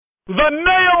The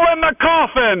nail in the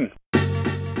coffin!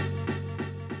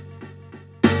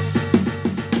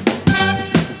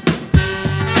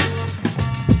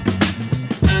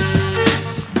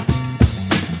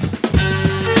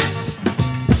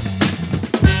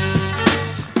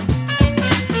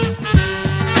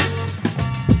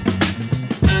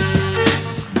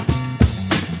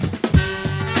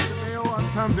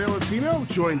 Tom Valentino,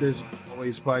 joined as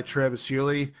always by Travis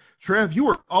Hewley. Trav, you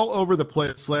were all over the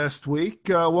place last week.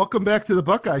 Welcome back to the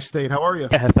Buckeye State. How are you?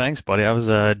 Yeah, thanks, buddy. I was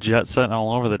jet setting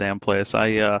all over the damn place.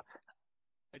 I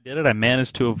did it. I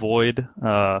managed to avoid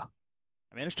the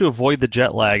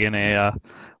jet lag in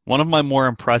one of my more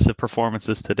impressive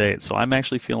performances to date. So I'm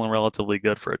actually feeling relatively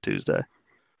good for a Tuesday.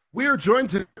 We are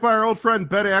joined today by our old friend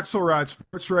Ben Axelrod,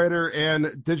 sports writer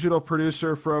and digital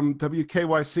producer from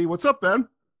WKYC. What's up, Ben?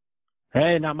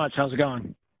 Hey, not much. How's it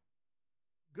going?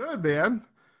 Good, man.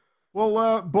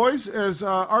 Well, boys, as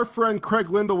our friend Craig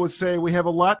Lindell would say, we have a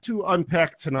lot to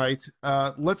unpack tonight.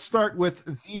 Let's start with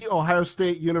the Ohio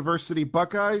State University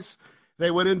Buckeyes.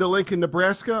 They went into Lincoln,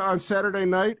 Nebraska on Saturday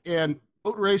night and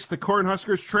boat raced the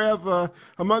Cornhuskers. Trav,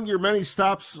 among your many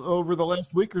stops over the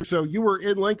last week or so, you were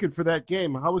in Lincoln for that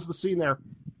game. How was the scene there?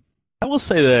 I will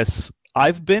say this.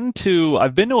 I've been to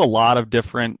a lot of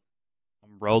different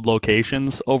road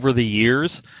locations over the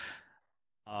years.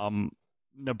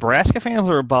 Nebraska fans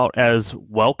are about as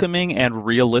welcoming and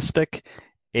realistic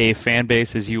a fan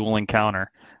base as you will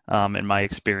encounter, in my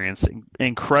experience.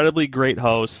 Incredibly great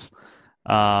hosts,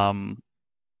 probably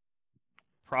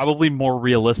more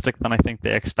realistic than I think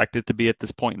they expected to be at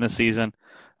this point in the season.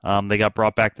 They got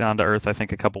brought back down to earth, I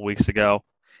think, a couple weeks ago.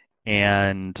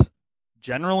 And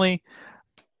generally,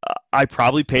 I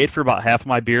probably paid for about half of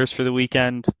my beers for the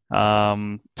weekend.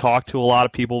 Talked to a lot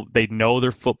of people. They know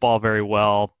their football very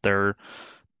well. They're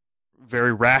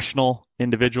very rational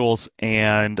individuals,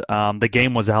 and the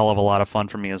game was a hell of a lot of fun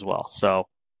for me as well. So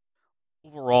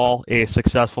overall, a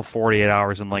successful 48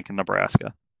 hours in Lincoln,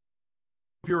 Nebraska.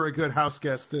 You were a good house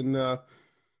guest in the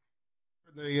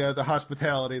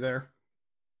hospitality there.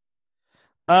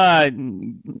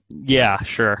 Yeah,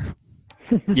 sure.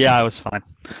 Yeah, it was fine.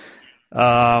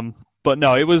 But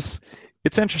no, it's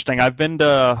interesting. I think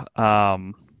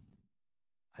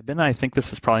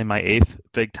this is probably my 8th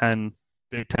Big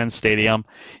Ten stadium,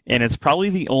 and it's probably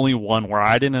the only one where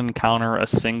I didn't encounter a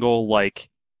single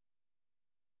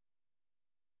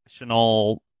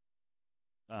national,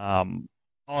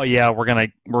 oh yeah, we're gonna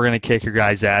kick your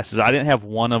guys' asses. I didn't have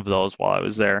one of those while I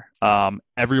was there.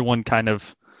 Everyone kind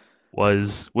of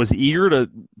was eager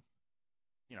to,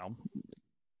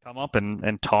 come up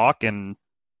and talk and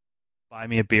buy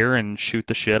me a beer and shoot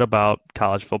the shit about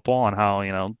college football and how,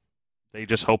 they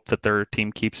just hope that their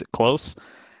team keeps it close.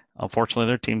 Unfortunately,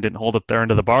 their team didn't hold up their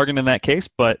end of the bargain in that case,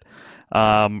 but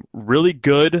really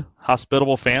good,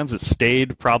 hospitable fans that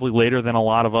stayed probably later than a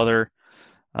lot of other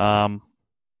fan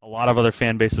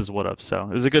bases would have. So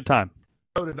it was a good time.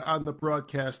 Noted on the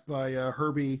broadcast by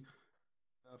Herbie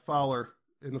Fowler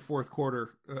in the fourth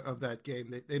quarter of that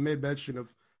game. They made mention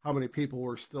of how many people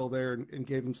were still there and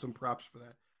gave him some props for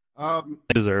that.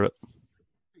 They deserve it.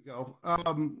 There you go.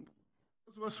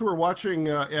 Those of us who are watching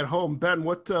at home, Ben,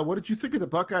 what did you think of the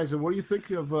Buckeyes, and what do you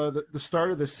think of the start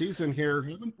of the season here?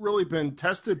 Haven't really been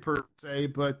tested per se,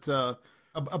 but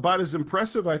about as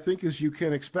impressive, I think, as you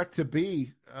can expect to be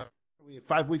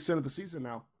 5 weeks into the season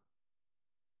now.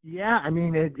 Yeah, I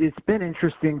mean, it's been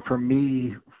interesting for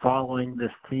me following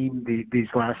this team these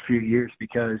last few years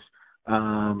because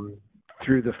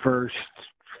through the first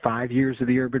 5 years of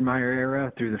the Urban Meyer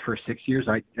era, through the first 6 years,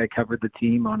 I covered the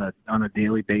team on a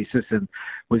daily basis and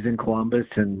was in Columbus,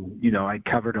 and I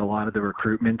covered a lot of the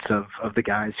recruitments of the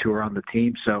guys who are on the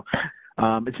team. So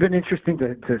it's been interesting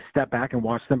to step back and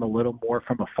watch them a little more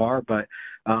from afar. But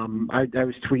I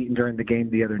was tweeting during the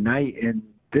game the other night, and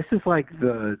this is like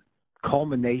the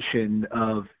culmination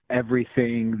of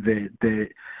everything that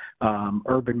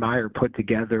Urban Meyer put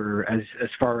together as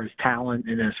far as talent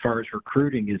and as far as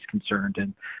recruiting is concerned.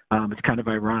 And it's kind of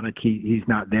ironic he's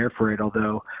not there for it,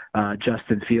 although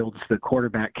Justin Fields, the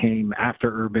quarterback, came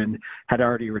after Urban had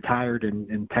already retired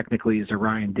and technically is a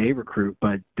Ryan Day recruit.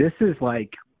 But this is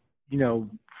like,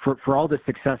 for all the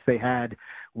success they had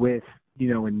with,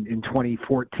 in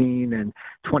 2014 and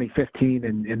 2015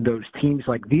 and those teams,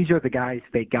 like these are the guys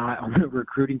they got on the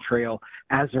recruiting trail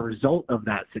as a result of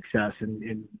that success.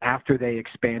 And after they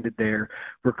expanded their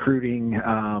recruiting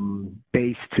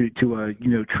base to a,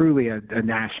 truly a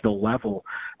national level.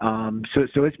 So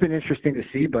it's been interesting to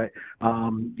see, but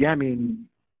yeah, I mean,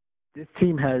 this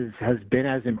team has been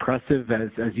as impressive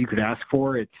as you could ask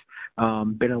for. It's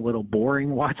been a little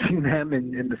boring watching them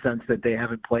in the sense that they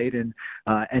haven't played in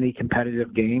any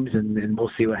competitive games, and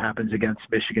we'll see what happens against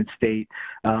Michigan State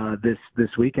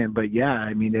this weekend. But yeah,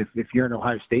 I mean, if you're an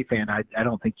Ohio State fan, I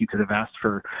don't think you could have asked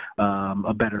for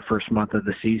a better first month of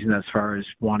the season as far as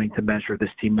wanting to measure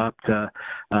this team up to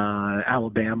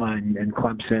Alabama and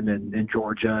Clemson and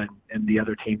Georgia and the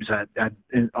other teams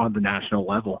on the national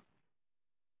level.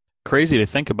 Crazy to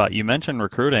think about. You mentioned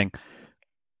recruiting.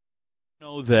 You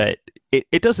know that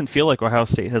it doesn't feel like Ohio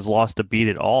State has lost a beat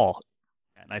at all.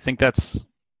 And I think that's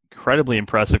incredibly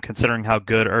impressive considering how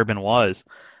good Urban was.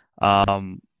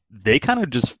 They kind of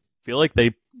just feel like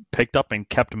they picked up and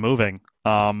kept moving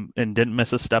and didn't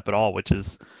miss a step at all, which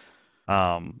is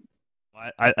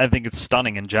I think it's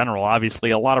stunning in general.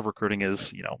 Obviously, a lot of recruiting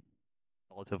is,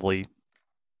 relatively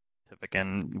scientific,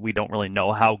 and we don't really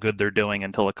know how good they're doing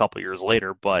until a couple years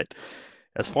later. But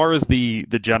as far as the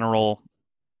general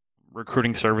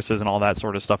recruiting services and all that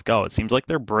sort of stuff go, it seems like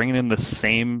they're bringing in the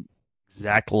same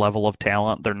exact level of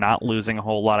talent. They're not losing a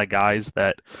whole lot of guys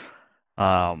that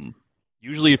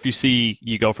usually if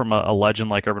you go from a legend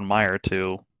like Urban Meyer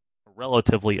to a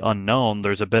relatively unknown,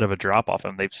 there's a bit of a drop-off,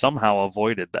 and they've somehow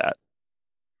avoided that.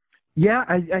 Yeah,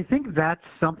 I think that's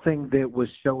something that was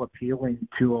so appealing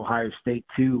to Ohio State,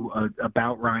 too,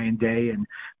 about Ryan Day and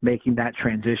making that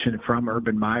transition from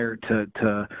Urban Meyer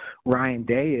to Ryan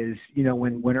Day is,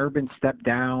 when Urban stepped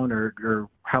down or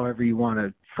however you want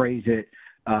to phrase it,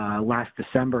 last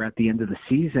December at the end of the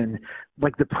season,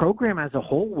 like the program as a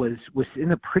whole was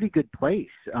in a pretty good place.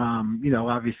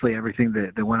 Obviously everything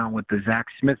that went on with the Zach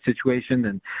Smith situation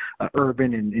and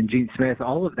Urban and Gene Smith,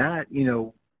 all of that,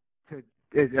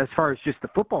 as far as just the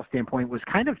football standpoint, was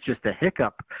kind of just a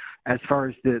hiccup as far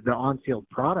as the on-field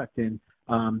product. And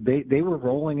they were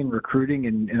rolling in recruiting,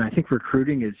 and I think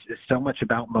recruiting is so much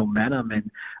about momentum. And,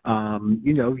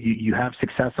 you have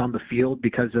success on the field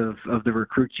because of the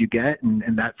recruits you get,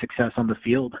 and that success on the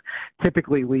field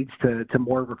typically leads to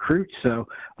more recruits. So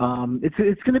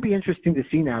it's going to be interesting to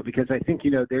see now, because I think,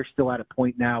 they're still at a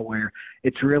point now where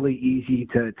it's really easy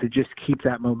to just keep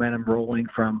that momentum rolling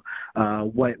from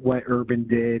what Urban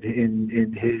did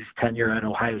in his tenure at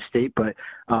Ohio State. But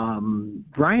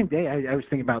Ryan Day, I was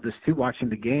thinking about this too, watching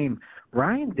the game.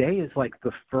 Ryan Day is like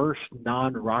the first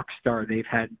non-rock star they've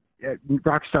had,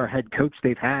 rock star head coach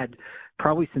they've had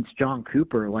probably since John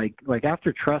Cooper. Like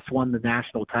after Truss won the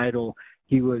national title,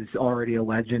 he was already a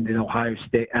legend in Ohio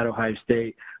State.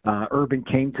 Urban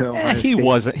came to Ohio State.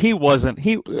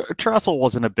 Trussell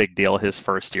wasn't a big deal his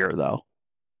first year though.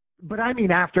 But I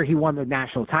mean, after he won the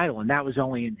national title, and that was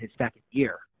only in his second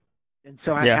year. And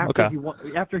so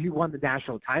after he won the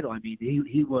national title, I mean,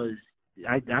 he was.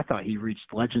 I thought he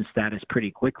reached legend status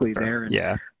pretty quickly there. And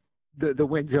yeah. The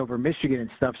wins over Michigan and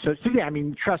stuff. So yeah, I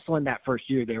mean, Trussell in that first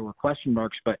year, there were question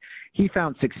marks, but he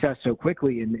found success so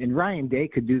quickly. And Ryan Day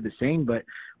could do the same, but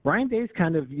Ryan Day is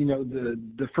kind of,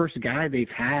 the first guy they've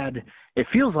had, it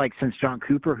feels like, since John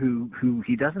Cooper, who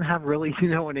he doesn't have really,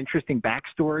 an interesting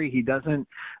backstory. He doesn't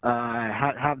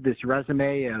have this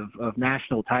resume of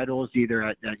national titles, either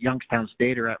at Youngstown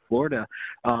State or at Florida.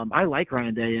 I like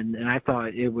Ryan Day, and I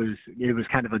thought it was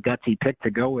kind of a gutsy pick to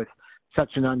go with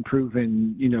such an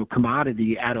unproven,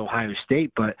 commodity at Ohio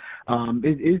State. But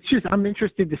it's just, I'm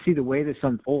interested to see the way this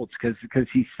unfolds, because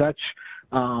he's such,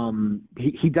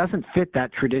 he doesn't fit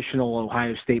that traditional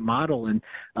Ohio State model. And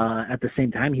at the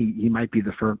same time, he might be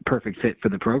the perfect fit for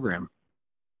the program.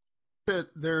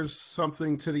 There's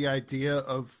something to the idea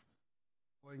of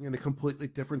going in a completely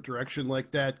different direction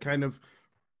like that, kind of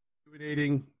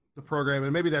dominating the program.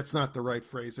 And maybe that's not the right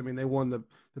phrase. I mean, they won the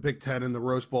Big Ten and the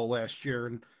Rose Bowl last year,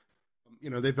 and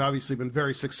they've obviously been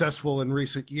very successful in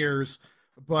recent years,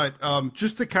 but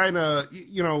just to kind of,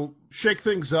 shake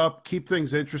things up, keep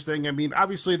things interesting. I mean,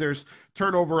 obviously there's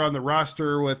turnover on the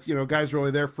roster with, guys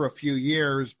really there for a few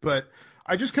years, but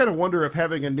I just kind of wonder if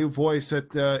having a new voice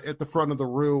at the front of the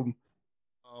room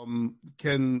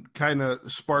can kind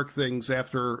of spark things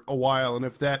after a while, and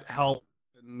if that helps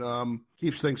and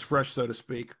keeps things fresh, so to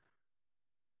speak.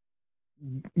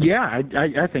 Yeah,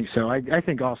 I think so. I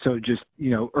think also just,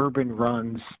 Urban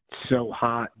runs so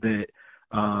hot that,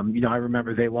 I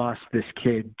remember they lost this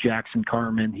kid, Jackson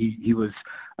Carman. He was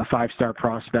a 5-star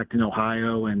prospect in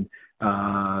Ohio and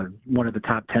one of the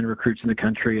top 10 recruits in the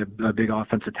country, a big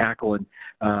offensive tackle. And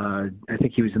I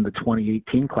think he was in the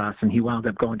 2018 class, and he wound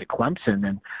up going to Clemson.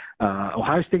 And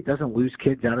Ohio State doesn't lose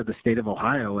kids out of the state of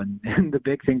Ohio. And the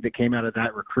big thing that came out of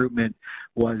that recruitment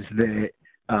was that,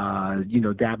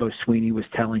 Dabo Sweeney was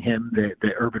telling him that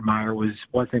Urban Meyer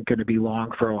wasn't going to be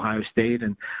long for Ohio State,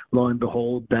 and lo and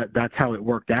behold, that's how it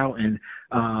worked out. And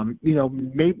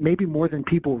maybe more than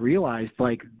people realized,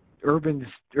 like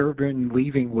Urban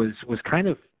leaving was kind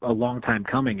of a long time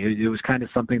coming. It was kind of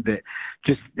something that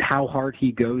just how hard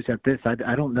he goes at this.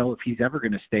 I don't know if he's ever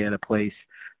going to stay at a place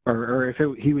or if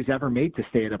he was ever made to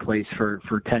stay at a place for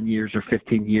 10 years or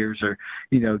 15 years or,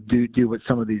 do what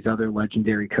some of these other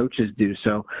legendary coaches do.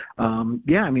 So,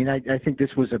 I think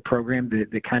this was a program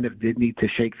that kind of did need to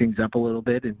shake things up a little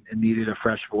bit and needed a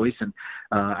fresh voice. And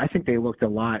I think they looked a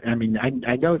lot. I mean,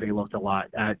 I know they looked a lot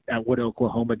at what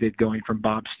Oklahoma did going from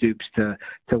Bob Stoops to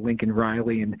Lincoln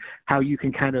Riley and how you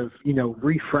can kind of,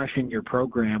 refreshing your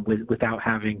program without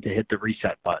having to hit the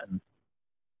reset button.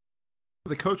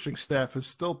 The coaching staff is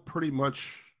still pretty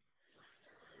much,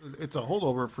 it's a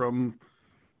holdover from,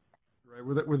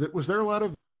 right? Was there a lot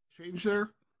of change there?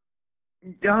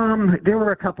 There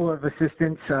were a couple of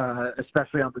assistants,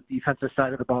 especially on the defensive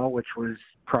side of the ball, which was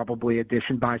probably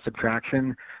addition by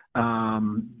subtraction.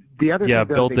 The other thing,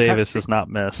 Bill Davis is not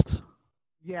missed.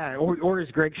 Yeah, or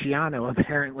is Greg Schiano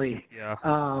apparently. Yeah.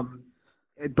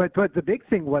 But the big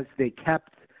thing was they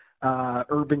kept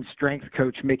Urban strength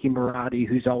coach Mickey Marotti,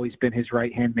 who's always been his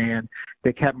right-hand man.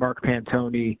 They kept Mark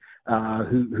Pantoni,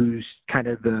 who's kind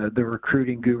of the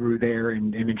recruiting guru there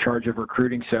and in charge of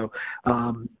recruiting. So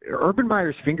Urban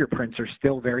Meyer's fingerprints are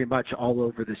still very much all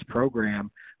over this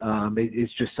program.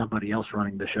 It's just somebody else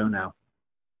running the show now.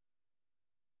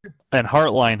 And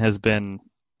Hartline has been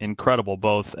incredible,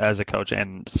 both as a coach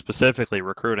and specifically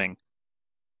recruiting.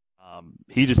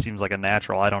 He just seems like a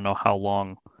natural. I don't know how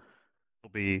long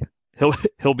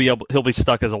he'll be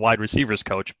stuck as a wide receivers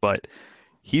coach, but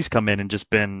he's come in and just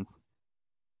been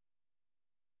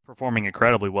performing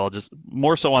incredibly well, just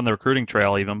more so on the recruiting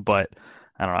trail even. But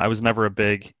I don't know, I was never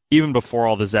even before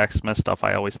all the Zach Smith stuff,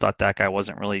 I always thought that guy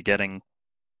wasn't really getting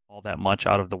all that much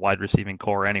out of the wide receiving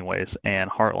core anyways, and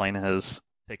Hartline has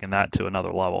taken that to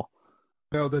another level.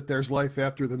 Know that there's life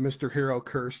after the Mr. Hero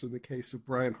curse in the case of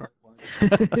Brian Hartline.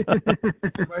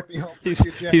 It might be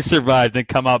helpful. He survived and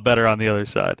come out better on the other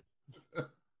side.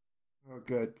 Oh,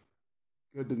 good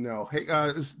to know. Hey,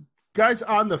 guys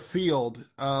on the field.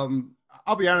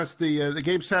 I'll be honest. The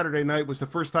game Saturday night was the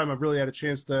first time I've really had a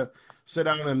chance to sit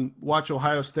down and watch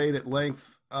Ohio State at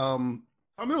length. Tell me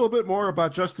a little bit more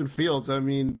about Justin Fields. I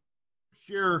mean,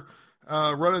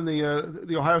 running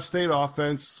the Ohio State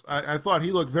offense, I thought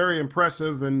he looked very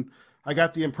impressive, and I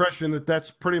got the impression that that's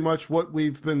pretty much what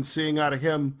we've been seeing out of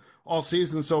him all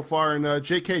season so far. And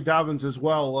J.K. Dobbins as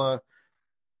well,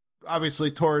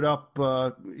 obviously tore it up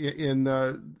in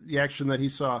the action that he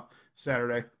saw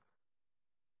Saturday.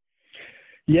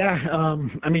 Yeah,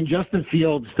 Justin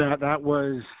Fields, that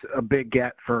was a big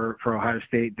get for Ohio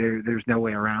State. There's no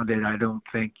way around it. I don't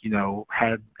think,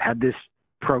 had this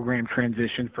program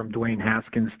transition from Dwayne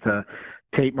Haskins to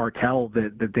Tate Martell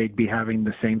that they'd be having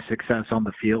the same success on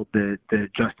the field that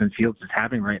Justin Fields is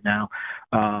having right now.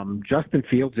 Justin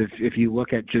Fields, if you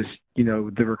look at just,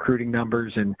 the recruiting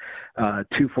numbers and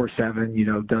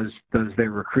 247, does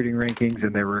their recruiting rankings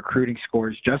and their recruiting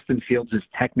scores, Justin Fields is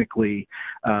technically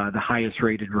the highest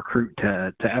rated recruit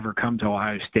to ever come to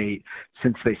Ohio State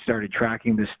since they started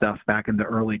tracking this stuff back in the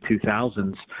early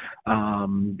 2000s.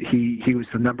 He was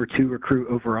the number 2 recruit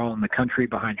overall in the country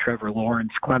behind Trevor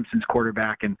Lawrence, Clemson's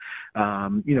quarterback. And, I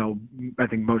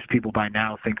think most people by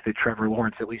now think that Trevor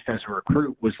Lawrence, at least as a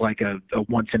recruit, was like a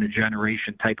once in a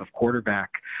generation type of quarterback.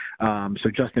 So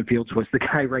Justin Fields was the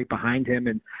guy right behind him.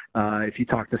 And if you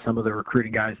talk to some of the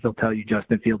recruiting guys, they'll tell you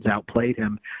Justin Fields outplayed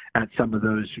him at some of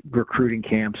those recruiting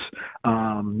camps.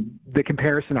 The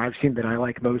comparison I've seen that I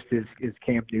like most is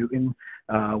Cam Newton,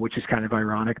 which is kind of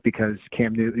ironic because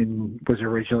Cam Newton was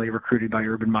originally recruited by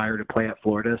Urban Meyer to play at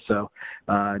Florida. So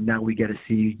now we get to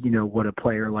see, what a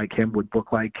player like him would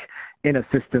look like in a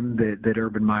system that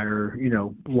Urban Meyer,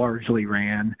 largely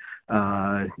ran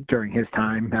during his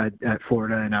time at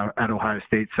Florida and at Ohio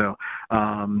State. So,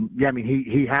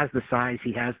 he has the size,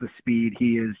 he has the speed.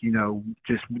 He is,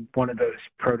 just one of those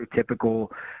prototypical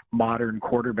modern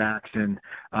quarterbacks. And,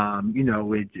 I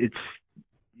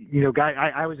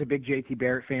was a big JT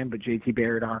Barrett fan, but JT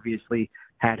Barrett obviously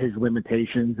had his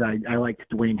limitations. I liked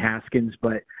Dwayne Haskins,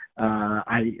 but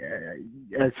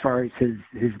as far as his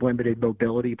limited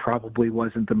mobility, probably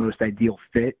wasn't the most ideal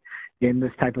fit in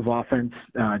this type of offense.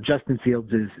 Justin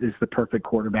Fields is the perfect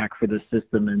quarterback for this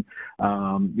system. And,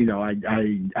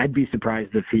 I'd be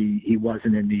surprised if he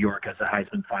wasn't in New York as a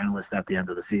Heisman finalist at the end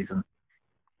of the season.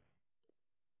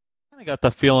 I got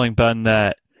the feeling, Ben,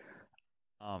 that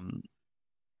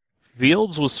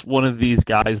Fields was one of these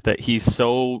guys that he's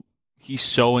so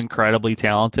incredibly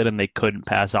talented and they couldn't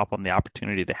pass up on the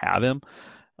opportunity to have him.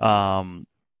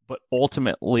 But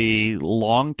ultimately,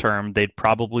 long term, they'd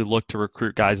probably look to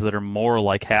recruit guys that are more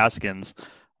like Haskins,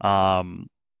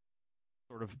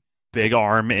 sort of big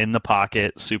arm in the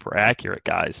pocket, super accurate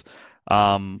guys.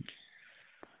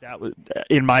 That was,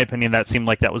 in my opinion, that seemed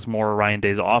like that was more Ryan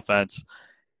Day's offense,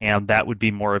 and that would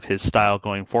be more of his style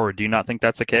going forward. Do you not think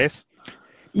that's the case?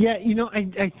 Yeah,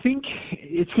 I think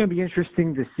it's going to be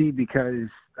interesting to see because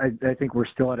I think we're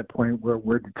still at a point where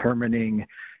we're determining,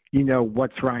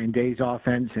 what's Ryan Day's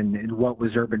offense and what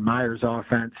was Urban Meyer's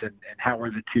offense and how are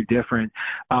the two different.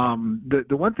 The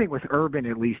one thing with Urban,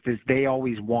 at least, is they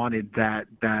always wanted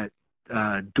that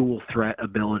dual threat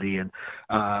ability. And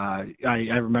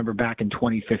I remember back in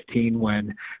 2015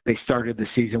 when they started the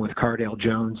season with Cardale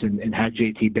Jones and had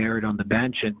JT Barrett on the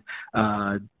bench. And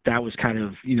that was kind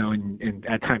of, and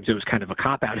at times it was kind of a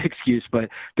cop-out excuse, but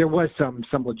there was some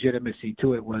legitimacy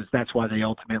to it. That's why they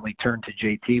ultimately turned to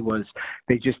JT, was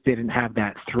they just didn't have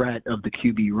that threat of the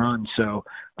QB run. So,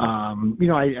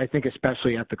 I think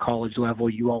especially at the college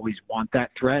level, you always want that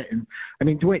threat. And I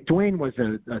mean, Dwayne was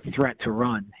a threat to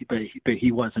run, but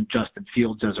he wasn't Justin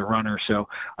Fields as a runner. So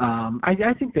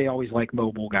I think they always like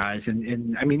mobile guys.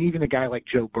 And I mean, even a guy like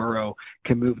Joe Burrow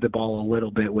can move the ball a little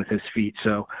bit with his feet.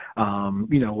 So,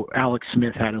 Alex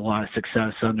Smith had a lot of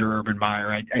success under Urban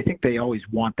Meyer. I think they always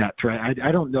want that threat.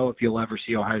 I don't know if you'll ever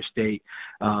see Ohio State.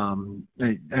 I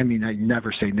mean, I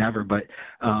never say never, but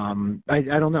I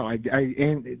don't know.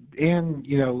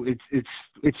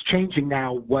 It's changing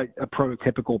now what a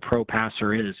prototypical pro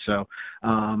passer is. So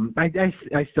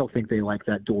I still think they like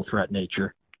that dual threat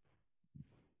nature.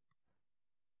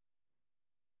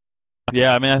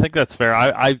 Yeah, I mean, I think that's fair.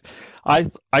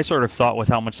 I sort of thought with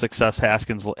how much success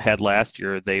Haskins had last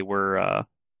year, they were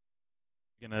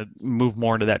going to move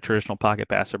more into that traditional pocket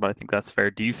passer, but I think that's fair.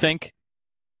 Do you think,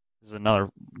 this is another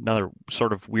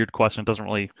sort of weird question, it doesn't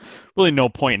really no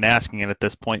point in asking it at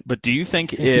this point, but do you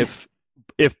think if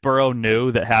Burrow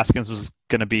knew that Haskins was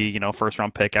going to be, first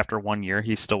round pick after 1 year,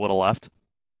 he still would have left?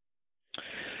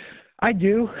 I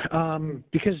do,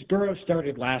 because Burrow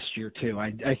started last year too.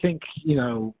 I think,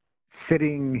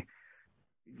 sitting,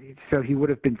 so he would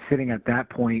have been sitting at that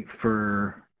point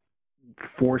for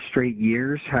 4 straight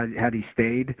years had he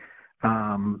stayed.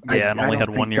 And only had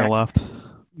 1 year left.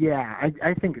 Yeah,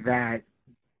 I think that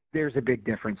there's a big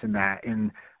difference in that.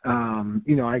 And,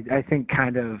 I think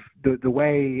kind of the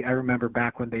way I remember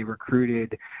back when they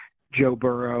recruited Joe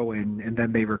Burrow and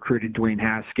then they recruited Dwayne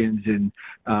Haskins and,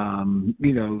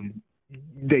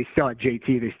 they still had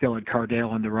JT, they still had Cardale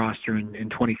on the roster in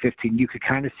 2015. You could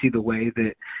kind of see the way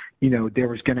that, there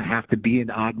was going to have to be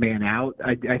an odd man out.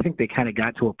 I think they kind of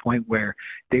got to a point where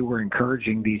they were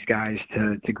encouraging these guys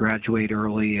to graduate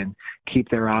early and keep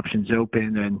their options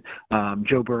open. And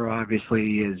Joe Burrow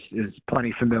obviously is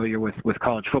plenty familiar with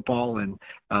college football and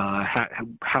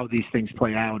how these things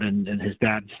play out. And his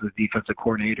dad's the defensive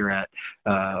coordinator at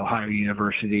Ohio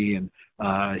University. And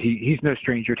he's no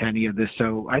stranger to any of this.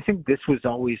 So I think this was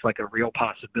always like a real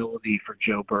possibility for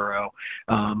Joe Burrow.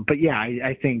 But yeah,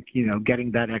 I think,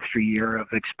 getting that extra year of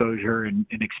exposure and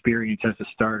experience as a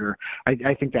starter,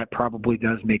 I think that probably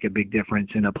does make a big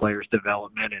difference in a player's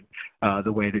development and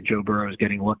the way that Joe Burrow is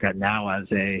getting looked at now as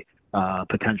a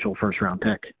potential first-round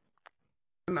pick.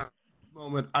 In that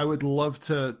moment, I would love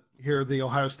to hear the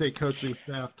Ohio State coaching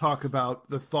staff talk about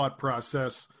the thought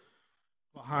process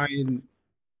behind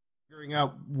figuring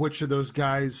out which of those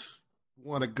guys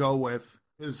want to go with.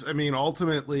 Because, I mean,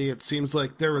 ultimately, it seems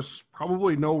like there was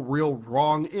probably no real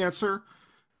wrong answer.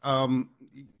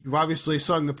 You've obviously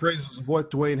sung the praises of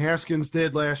what Dwayne Haskins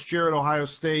did last year at Ohio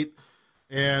State.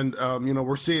 And,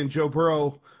 we're seeing Joe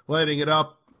Burrow lighting it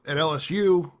up at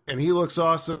LSU, and he looks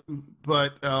awesome.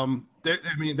 But,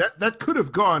 that could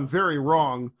have gone very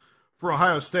wrong for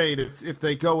Ohio State if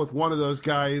they go with one of those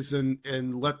guys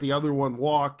and let the other one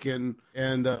walk. And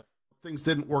things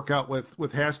didn't work out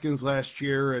with Haskins last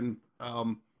year. And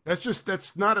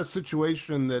that's not a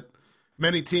situation that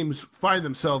many teams find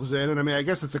themselves in. And I mean, I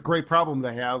guess it's a great problem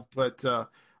to have, but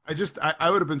I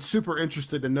would have been super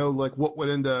interested to know like what went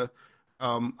into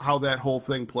how that whole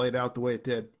thing played out the way it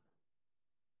did.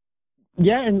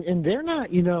 Yeah. And they're not,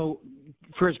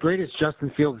 for as great as Justin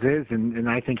Fields is, and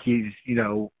I think he's,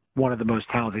 one of the most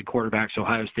talented quarterbacks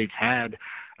Ohio State's had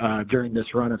during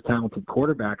this run of talented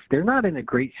quarterbacks, they're not in a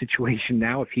great situation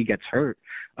now if he gets hurt.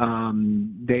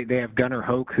 They have Gunnar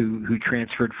Hoke who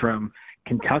transferred from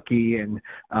Kentucky, and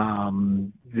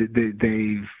they've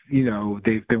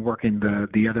been working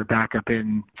the other backup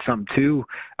in some too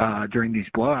during these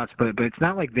blowouts. But it's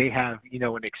not like they have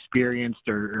an experienced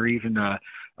or even a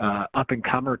up and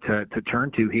comer to turn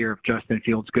to here if Justin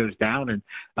Fields goes down. And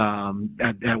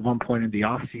at one point in the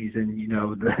offseason,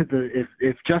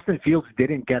 if Justin Fields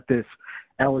didn't get this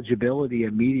eligibility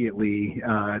immediately,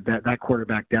 that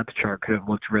quarterback depth chart could have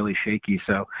looked really shaky.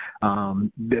 So,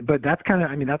 but that's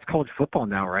that's college football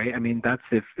now, right? I mean, that's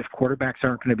if quarterbacks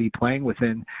aren't going to be playing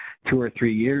within 2 or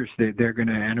 3 years, they're going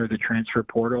to enter the transfer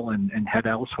portal and head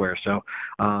elsewhere. So,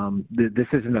 this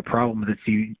isn't a problem that's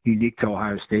unique to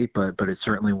Ohio State, but it's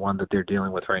certainly one that they're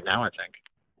dealing with right now, I think.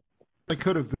 It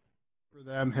could have been for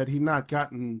them had he not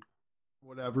gotten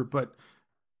whatever, but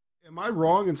am I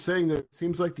wrong in saying that it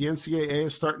seems like the NCAA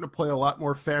is starting to play a lot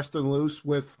more fast and loose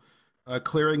with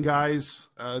clearing guys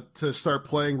to start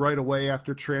playing right away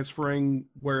after transferring,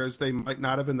 whereas they might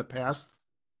not have in the past?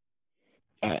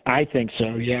 I think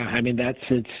so. Yeah. I mean,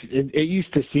 it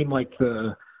used to seem like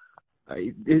the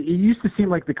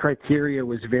criteria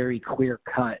was very clear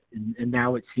cut, and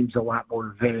now it seems a lot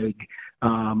more vague.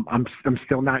 I'm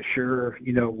still not sure,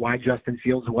 why Justin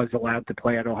Fields was allowed to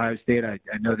play at Ohio State. I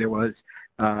know there was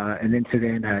an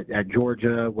incident at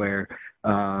Georgia where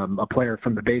a player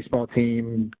from the baseball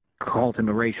team called him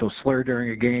a racial slur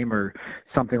during a game or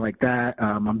something like that.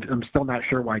 I'm still not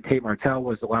sure why Tate Martell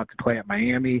was allowed to play at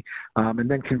Miami. And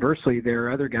then conversely, there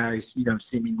are other guys,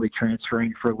 seemingly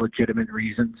transferring for legitimate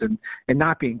reasons and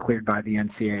not being cleared by the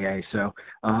NCAA. So,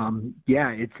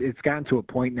 it's gotten to a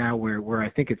point now where I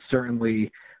think it's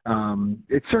certainly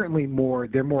more,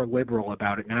 they're more liberal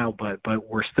about it now, but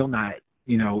we're still not,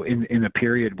 in a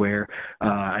period where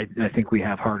I think we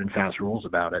have hard and fast rules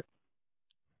about it.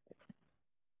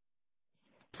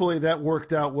 Hopefully that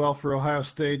worked out well for Ohio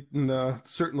State and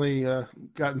certainly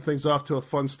gotten things off to a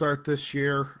fun start this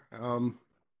year.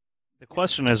 The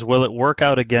question is, will it work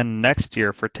out again next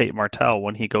year for Tate Martell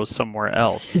when he goes somewhere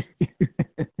else?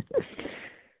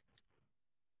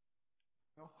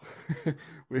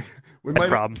 we might.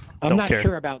 Problem. I'm not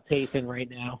sure about Tathan right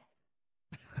now.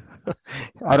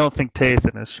 I don't think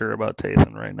Tathan is sure about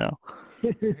Tathan right now.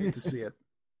 Hate to see it.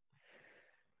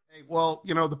 Hey, well,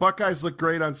 the Buckeyes look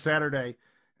great on Saturday.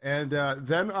 And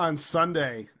then on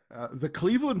Sunday, the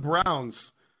Cleveland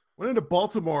Browns went into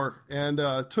Baltimore and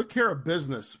took care of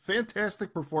business.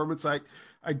 Fantastic performance.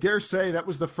 I dare say that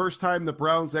was the first time the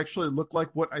Browns actually looked like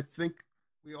what I think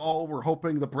we all were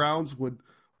hoping the Browns would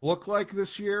look like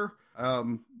this year.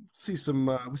 We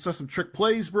saw some trick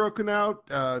plays broken out,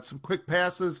 some quick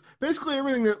passes, basically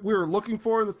everything that we were looking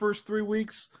for in the first 3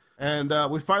 weeks. And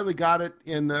we finally got it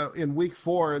in week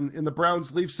 4, and the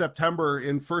Browns leave September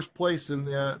in first place in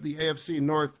the AFC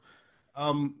North.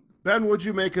 Ben, what'd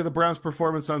you make of the Browns'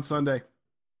 performance on Sunday?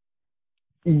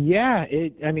 Yeah,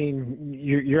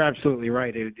 you're absolutely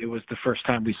right. It was the first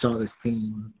time we saw this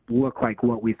team look like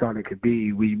what we thought it could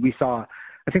be.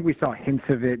 I think we saw hints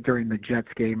of it during the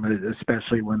Jets game,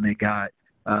 especially when they got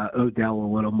Odell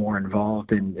a little more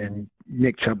involved, and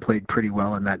Nick Chubb played pretty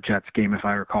well in that Jets game, if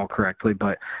I recall correctly.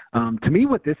 But to me,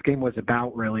 what this game was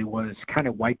about really was kind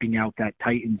of wiping out that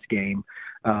Titans game,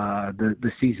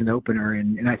 the season opener,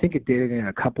 and I think it did it in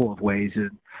a couple of ways.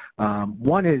 And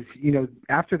one is,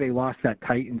 after they lost that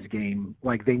Titans game,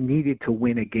 like they needed to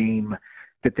win a game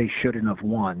that they shouldn't have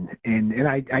won, and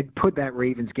I'd put that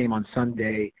Ravens game on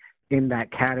Sunday in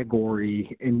that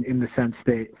category in the sense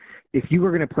that if you were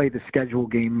going to play the schedule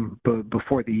game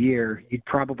before the year, you'd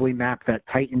probably map that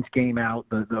Titans game out,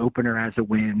 the opener as a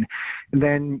win. And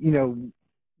then,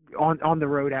 on the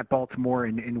road at Baltimore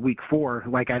in week 4,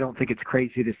 I don't think it's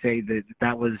crazy to say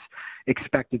that was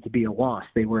expected to be a loss.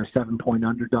 They were a 7-point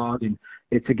underdog, and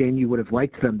it's a game you would have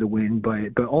liked them to win,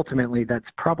 but ultimately that's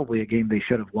probably a game they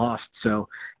should have lost. So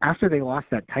after they lost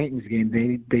that Titans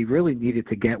game, they really needed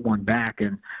to get one back,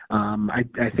 and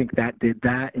I think that did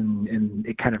that, and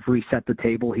it kind of reset the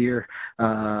table here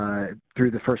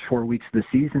through the first 4 weeks of the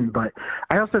season. But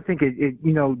I also think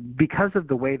it because of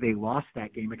the way they lost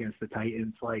that game against the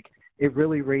Titans, it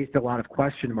really raised a lot of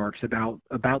question marks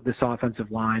about this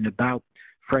offensive line, about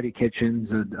Freddie Kitchens,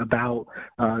 about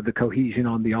the cohesion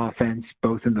on the offense,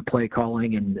 both in the play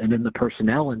calling and in the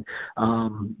personnel. And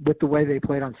with the way they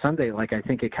played on Sunday, I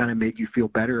think it kind of made you feel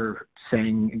better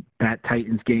saying that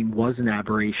Titans game was an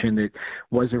aberration. It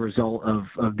was a result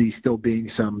of these still being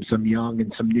some young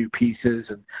and some new pieces.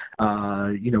 And,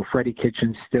 Freddie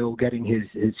Kitchens still getting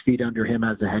his feet under him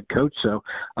as a head coach. So,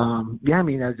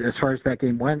 as far as that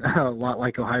game went, a lot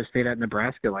like Ohio State at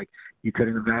Nebraska, you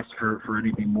couldn't have asked for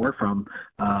anything more from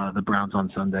the Browns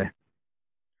on Sunday.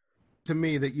 To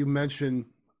me, that you mentioned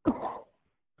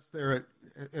there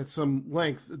at some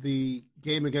length the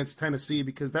game against Tennessee,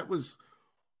 because that was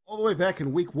all the way back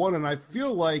in week 1, and I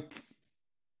feel like,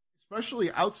 especially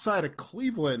outside of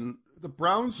Cleveland, the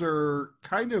Browns are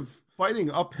kind of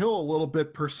fighting uphill a little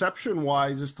bit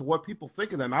perception-wise as to what people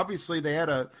think of them. Obviously, they had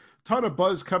a ton of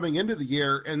buzz coming into the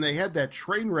year, and they had that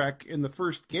train wreck in the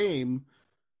first game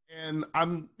And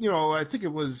I think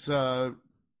it was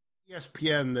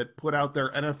ESPN that put out their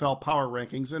NFL power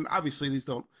rankings, and obviously these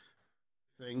don't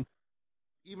thing.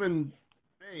 Even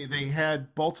they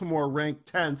had Baltimore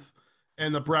ranked 10th,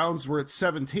 and the Browns were at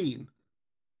 17.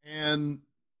 And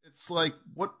it's like,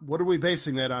 what are we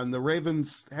basing that on? The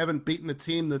Ravens haven't beaten a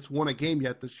team that's won a game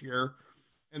yet this year,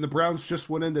 and the Browns just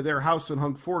went into their house and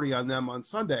hung 40 on them on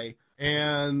Sunday.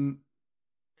 And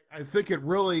I think it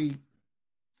really,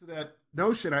 to that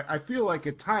notion, I feel like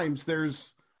at times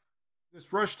there's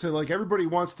this rush to, like, everybody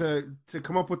wants to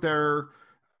come up with their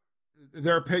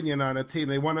opinion on a team.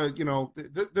 They want to,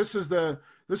 this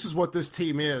is what this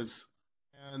team is.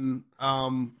 And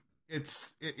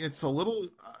it's a little,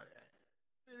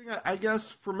 I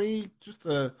guess, for me, just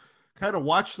to kind of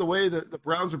watch the way that the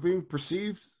Browns are being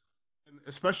perceived, and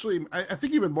especially, I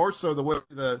think even more so the way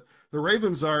the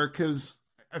Ravens are, because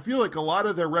I feel like a lot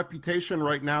of their reputation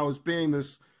right now is being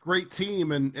this great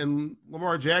team, and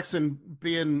Lamar Jackson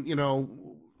being,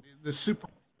 the super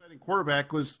exciting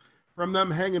quarterback was from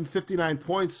them hanging 59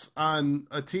 points on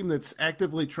a team that's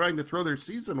actively trying to throw their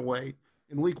season away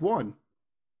in week 1.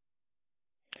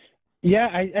 Yeah,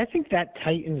 I think that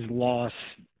Titans loss,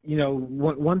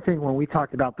 one thing when we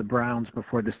talked about the Browns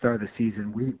before the start of the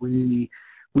season,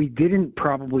 we didn't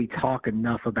probably talk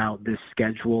enough about this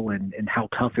schedule and how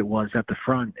tough it was at the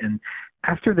front. And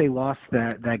after they lost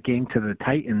that game to the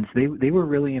Titans, they were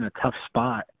really in a tough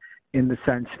spot, in the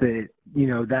sense that,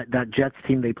 that Jets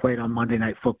team they played on Monday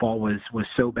Night Football was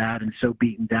so bad and so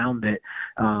beaten down that,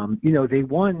 they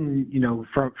won,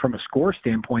 from a score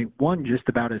standpoint, won just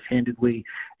about as handedly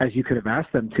as you could have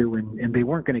asked them to, and they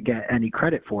weren't going to get any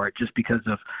credit for it just because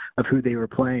of who they were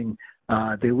playing.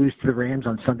 They lose to the Rams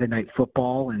on Sunday Night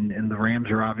Football, and the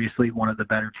Rams are obviously one of the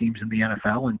better teams in the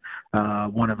NFL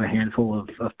and one of a handful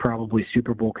of probably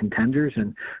Super Bowl contenders.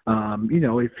 And,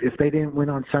 if they didn't win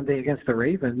on Sunday against the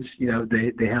Ravens,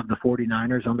 they have the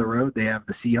 49ers on the road, they have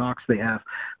the Seahawks, they have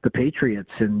the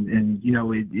Patriots. And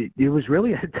it was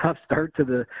really a tough start to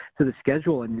the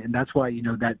schedule. And that's why,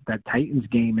 that Titans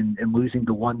game and losing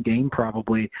the one game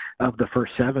probably of the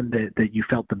first 7 that you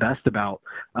felt the best about,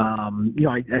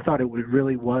 I thought it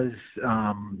really was,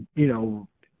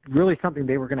 really something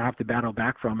they were going to have to battle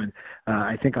back from. And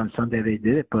I think on Sunday they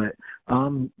did it. But,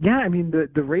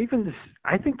 the Ravens,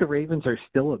 I think the Ravens are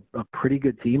still a pretty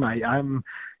good team. I'm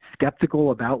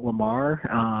skeptical about Lamar,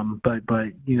 but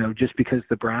just because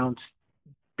the Browns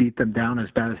beat them down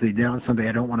as bad as they did on Sunday,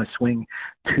 I don't want to swing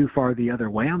too far the other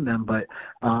way on them. But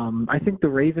I think the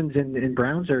Ravens and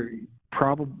Browns are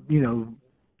probably,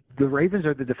 the Ravens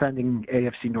are the defending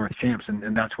AFC North champs,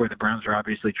 and that's where the Browns are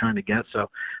obviously trying to get. So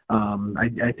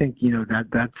I think,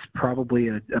 that's probably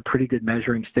a pretty good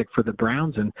measuring stick for the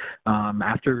Browns. And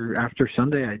after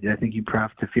Sunday, I think you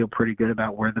have to feel pretty good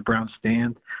about where the Browns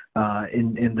stand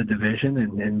in the division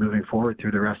and moving forward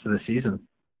through the rest of the season.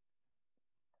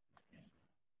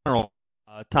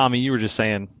 Tommy, you were just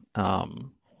saying of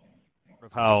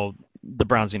how the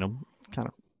Browns, kind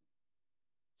of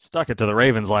stuck it to the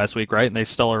Ravens last week, right? And they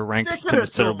still are ranked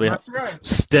considerably. That's right.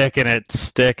 Sticking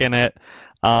it.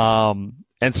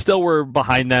 And still we're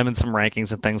behind them in some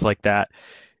rankings and things like that.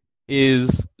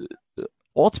 Is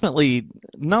ultimately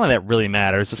none of that really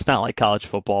matters. It's not like college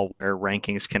football where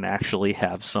rankings can actually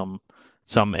have some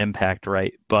impact,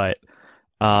 right? But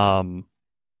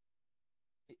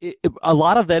a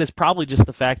lot of that is probably just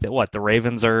the fact that the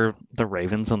Ravens are the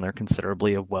Ravens, and they're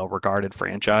considerably a well-regarded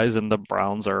franchise, and the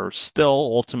Browns are still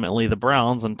ultimately the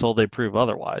Browns until they prove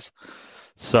otherwise.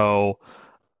 So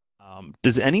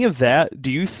does any of that,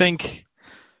 do you think,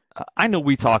 I know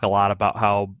we talk a lot about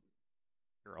how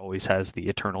Baker always has the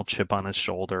eternal chip on his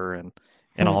shoulder and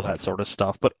all that sort of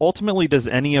stuff, but ultimately does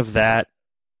any of that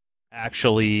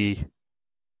actually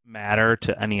matter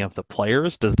to any of the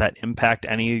players? Does that impact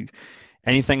anything,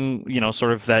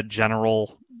 sort of that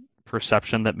general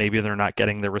perception that maybe they're not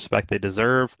getting the respect they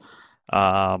deserve,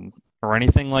 or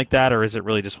anything like that? Or is it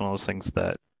really just one of those things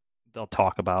that they'll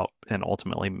talk about and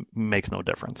ultimately makes no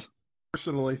difference?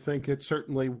 Personally think it's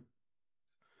certainly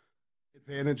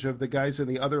advantage of the guys in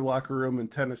the other locker room in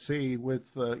Tennessee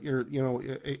with, playing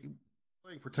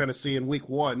for Tennessee in week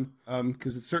 1,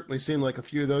 because it certainly seemed like a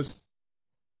few of those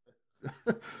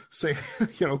say,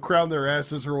 crown their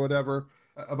asses or whatever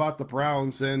about the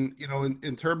Browns. And,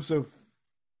 in terms of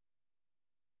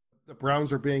the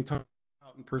Browns are being talked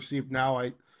about and perceived now,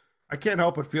 I can't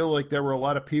help but feel like there were a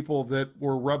lot of people that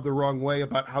were rubbed the wrong way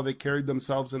about how they carried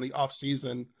themselves in the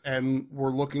offseason and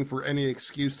were looking for any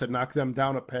excuse to knock them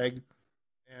down a peg.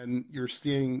 And you're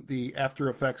seeing the after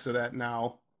effects of that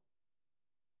now.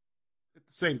 At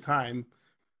the same time,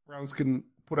 Browns can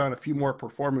put on a few more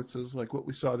performances like what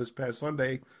we saw this past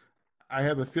Sunday, I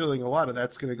have a feeling a lot of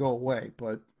that's going to go away.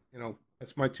 But,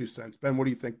 that's my 2 cents. Ben, what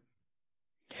do you think?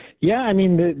 Yeah, I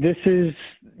mean, this is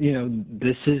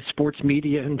sports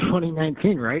media in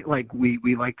 2019, right? Like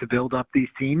we like to build up these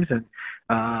teams, and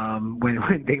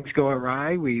when things go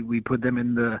awry, we put them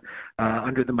in the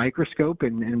under the microscope,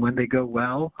 and when they go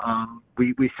well,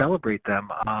 we celebrate them.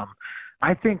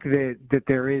 I think that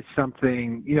there is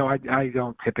something, I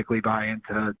don't typically buy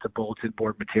into bulletin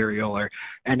board material or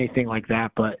anything like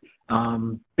that, but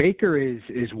Baker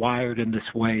is wired in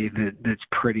this way that's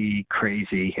pretty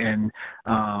crazy. And,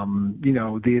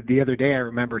 the other day I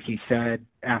remember he said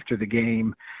after the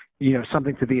game,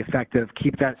 something to the effect of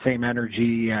keep that same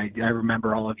energy. I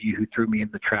remember all of you who threw me in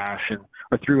the trash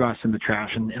or threw us in the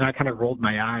trash. And I kind of rolled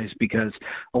my eyes because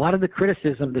a lot of the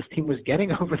criticism this team was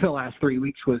getting over the last 3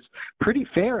 weeks was pretty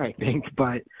fair, I think.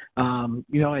 But,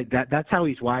 that's how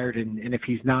he's wired. And if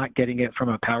he's not getting it from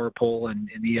a power poll and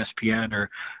ESPN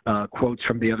or quotes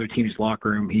from the other team's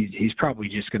locker room, he's probably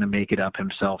just going to make it up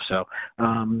himself. So,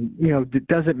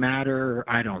 does it matter?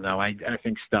 I don't know. I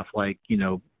think stuff like,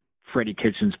 Freddie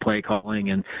Kitchen's play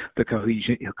calling and the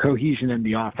cohesion in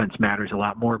the offense matters a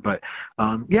lot more. But,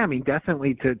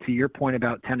 definitely to your point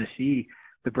about Tennessee,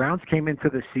 the Browns came into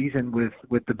the season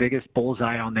with the biggest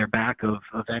bullseye on their back of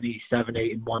any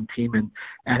 7-8-1 team in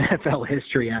NFL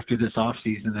history after this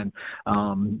offseason. And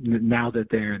now that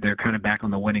they're kind of back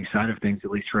on the winning side of things,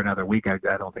 at least for another week, I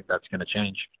don't think that's going to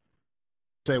change.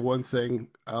 Say one thing.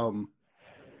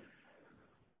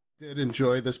 Did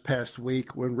enjoy this past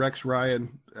week when Rex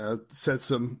Ryan said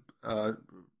some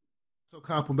so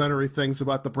complimentary things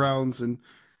about the Browns, and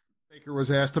Baker was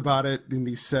asked about it, and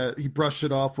he said he brushed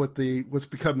it off with what's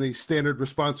become the standard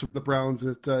response of the Browns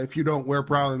that if you don't wear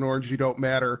brown and orange, you don't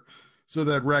matter. So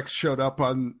then Rex showed up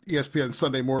on ESPN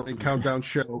Sunday morning countdown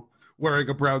show wearing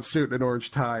a brown suit and an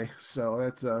orange tie. So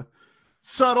that's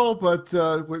subtle, but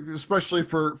especially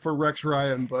for Rex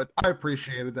Ryan, but I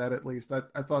appreciated that at least.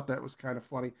 I thought that was kind of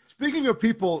funny. Speaking of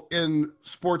people in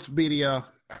sports media,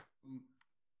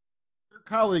 your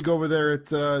colleague over there at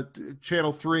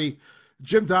Channel 3,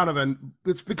 Jim Donovan,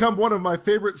 it's become one of my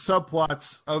favorite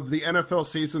subplots of the NFL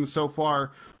season so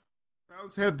far.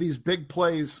 Browns have these big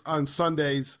plays on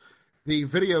Sundays. The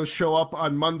videos show up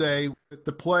on Monday with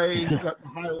the play, the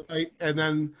highlight, and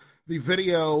then the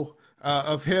video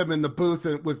of him in the booth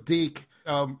with Deke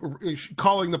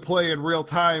calling the play in real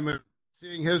time and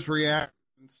seeing his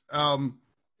reactions.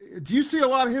 Do you see a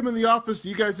lot of him in the office? Do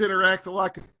you guys interact a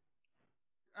lot?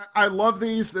 I love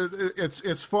these.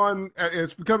 It's fun.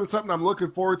 It's becoming something I'm looking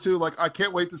forward to. Like, I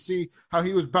can't wait to see how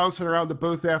he was bouncing around the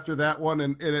booth after that one,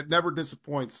 and it never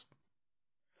disappoints.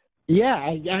 Yeah,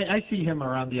 I see him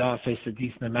around the office a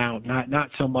decent amount. Not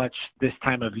so much this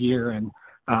time of year, and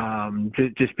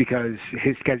just because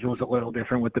his schedule is a little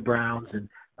different with the Browns, and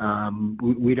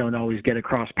we don't always get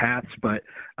across paths. But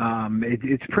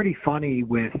it's pretty funny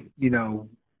with,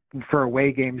 for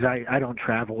away games, I don't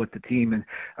travel with the team, and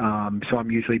so I'm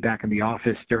usually back in the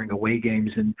office during away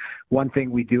games. And one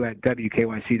thing we do at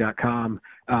WKYC.com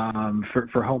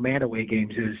for home and away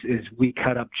games is we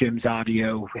cut up Jim's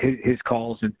audio, his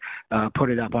calls, and put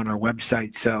it up on our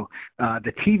website. So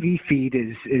the TV feed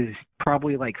is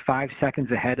probably like 5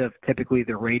 seconds ahead of typically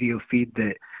the radio feed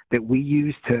that we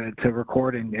use to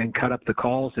record and cut up the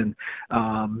calls. And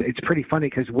it's pretty funny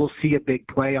because we'll see a big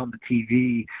play on the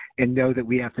TV and know that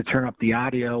we have to turn up the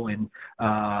audio and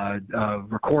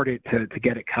record it to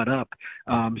get it cut up.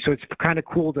 So it's kind of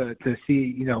cool to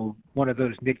see, one of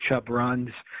those Nick Chubb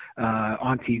runs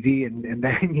on TV, and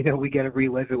then, we get to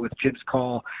relive it with Jim's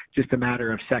call just a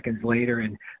matter of seconds later.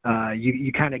 And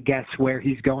you kind of guess where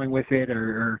he's going with it,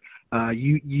 or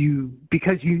you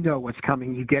because what's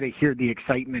coming, you get to hear the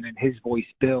excitement in his voice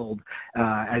build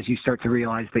as you start to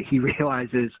realize that he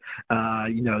realizes,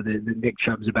 that Nick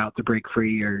Chubb's about to break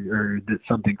free or that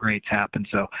something great's happened.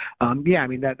 So,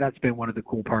 that's been one of the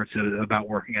cool parts about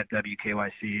working at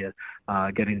WKYC,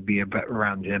 getting to be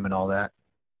around Jim and all that.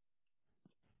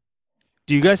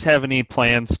 Do you guys have any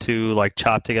plans to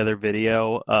chop together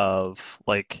video of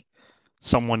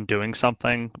someone doing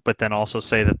something, but then also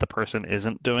say that the person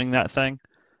isn't doing that thing?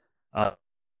 A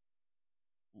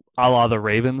la the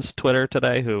Ravens Twitter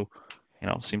today, who,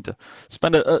 seem to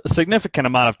spend a significant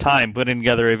amount of time putting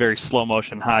together a very slow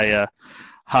motion, high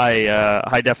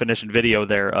definition video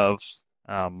there of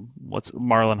what's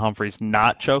Marlon Humphreys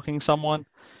not choking someone.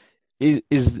 Is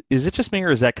it just me,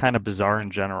 or is that kind of bizarre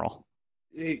in general?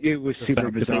 It was super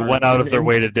bizarre. They went out of their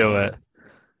way to do it.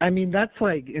 I mean, that's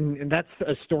like, and that's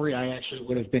a story I actually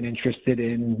would have been interested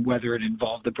in, whether it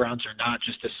involved the Browns or not,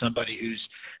 just as somebody who's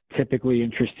typically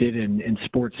interested in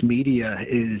sports media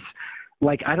is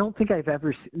like, I don't think I've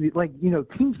ever, like,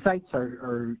 team sites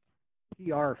are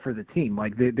PR for the team.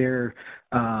 Like they're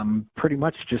pretty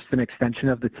much just an extension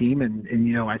of the team. And,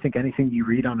 I think anything you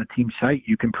read on a team site,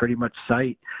 you can pretty much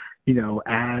cite,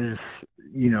 as,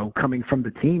 coming from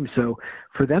the team. So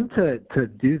for them to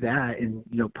do that and,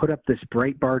 put up this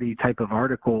Breitbarty type of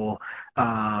article,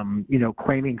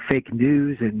 claiming fake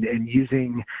news and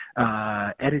using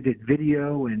edited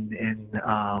video and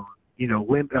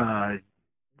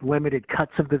limited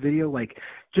cuts of the video, like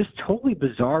just totally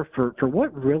bizarre for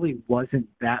what really wasn't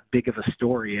that big of a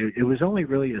story. It was only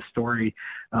really a story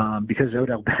because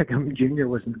Odell Beckham Jr.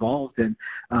 was involved, and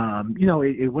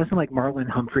it wasn't like Marlon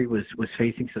Humphrey was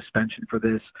facing suspension for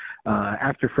this.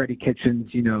 After Freddie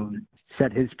Kitchens,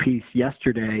 said his piece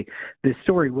yesterday, this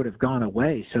story would have gone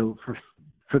away. So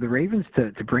for the Ravens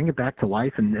to bring it back to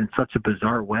life in such a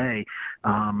bizarre way,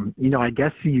 I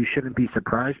guess you shouldn't be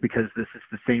surprised because this is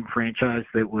the same franchise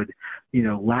that would,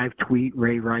 live tweet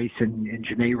Ray Rice and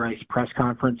Janae Rice press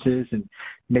conferences and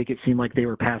make it seem like they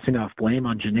were passing off blame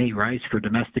on Janae Rice for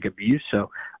domestic abuse. So,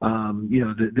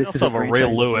 this also have a Ray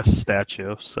Lewis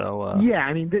statue. So yeah,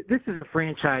 I mean, this is a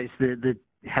franchise that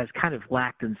has kind of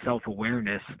lacked in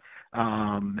self-awareness.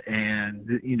 And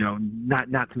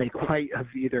not to make light of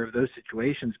either of those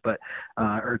situations, but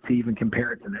or to even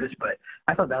compare it to this, but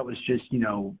I thought that was just,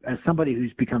 as somebody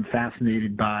who's become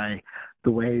fascinated by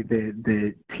the way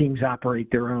the teams operate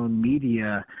their own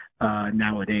media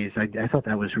nowadays, I thought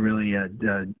that was really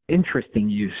an interesting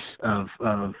use of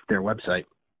their website.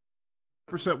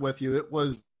 100% with you. It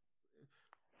was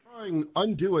drawing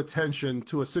undue attention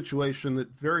to a situation that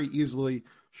very easily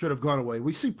should have gone away.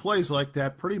 We see plays like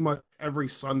that pretty much every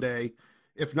Sunday,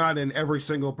 if not in every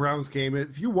single Browns game.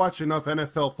 If you watch enough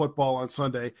NFL football on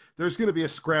Sunday, there's going to be a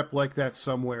scrap like that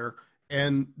somewhere.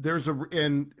 And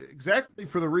and exactly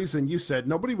for the reason you said,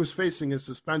 nobody was facing a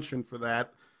suspension for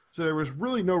that. So there was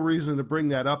really no reason to bring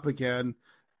that up again.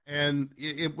 And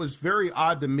it was very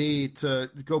odd to me to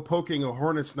go poking a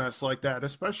hornet's nest like that,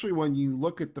 especially when you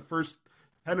look at the first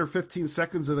 10 or 15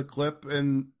 seconds of the clip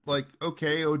and like,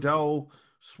 okay, Odell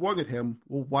swung at him.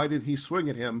 Well, why did he swing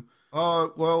at him?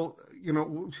 Well,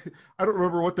 I don't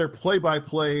remember what their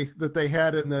play-by-play that they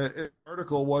had in the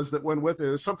article was that went with it. It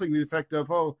was something to the effect of,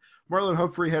 Marlon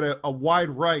Humphrey had a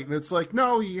wide right. And it's like,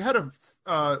 no, he had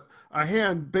a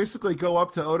hand basically go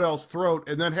up to Odell's throat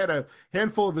and then had a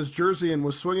handful of his jersey and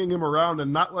was swinging him around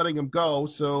and not letting him go.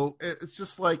 So it's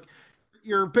just like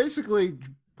you're basically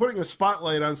putting a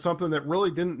spotlight on something that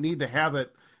really didn't need to have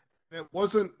it. It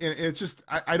wasn't, it's just,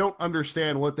 I don't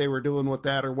understand what they were doing with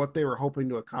that or what they were hoping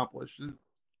to accomplish.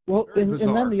 Well, and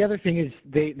then the other thing is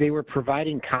they were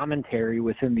providing commentary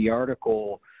within the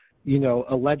article,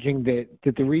 alleging that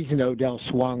the reason Odell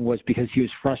swung was because he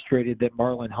was frustrated that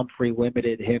Marlon Humphrey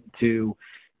limited him to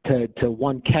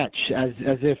one catch as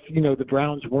if, the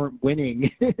Browns weren't winning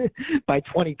by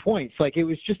 20 points. Like it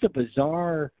was just a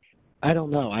bizarre, I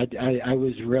don't know. I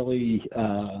was really,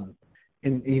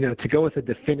 and, to go with a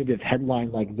definitive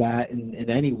headline like that in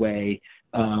any way,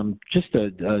 just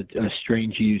a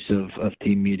strange use of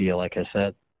team media, like I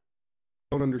said.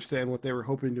 I don't understand what they were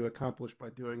hoping to accomplish by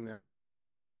doing that.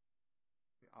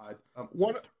 Odd.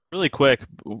 Really quick,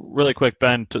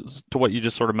 Ben, to what you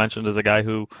just sort of mentioned as a guy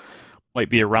who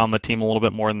might be around the team a little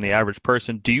bit more than the average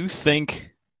person, do you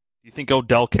think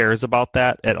Odell cares about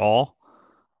that at all?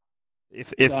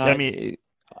 I mean,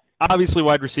 obviously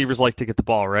wide receivers like to get the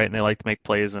ball, right? And they like to make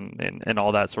plays and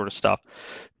all that sort of stuff.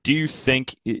 Do you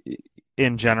think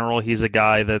in general he's a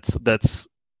guy that's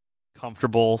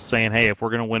comfortable saying, hey, if we're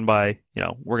going to win by,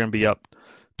 we're going to be up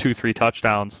 2-3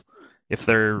 touchdowns, if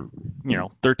they're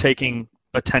taking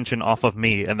attention off of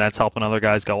me and that's helping other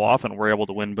guys go off and we're able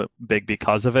to win big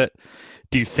because of it.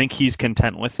 Do you think he's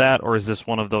content with that? Or is this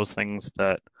one of those things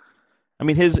that, I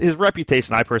mean, his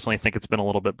reputation, I personally think it's been a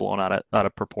little bit blown out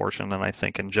of proportion. And I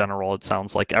think in general, it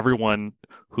sounds like everyone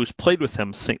who's played with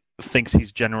him thinks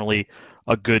he's generally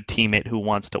a good teammate who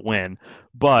wants to win.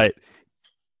 But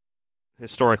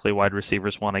historically, wide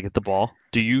receivers want to get the ball.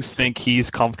 Do you think he's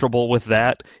comfortable with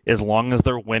that? As long as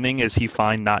they're winning, is he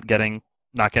fine not getting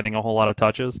a whole lot of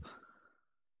touches?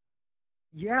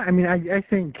 Yeah, I mean, I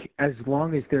think as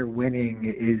long as they're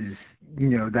winning is,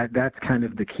 that's kind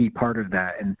of the key part of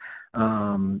that. And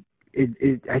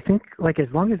I think, like, as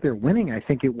long as they're winning, I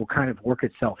think it will kind of work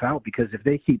itself out, because if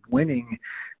they keep winning,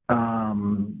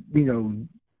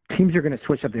 teams are going to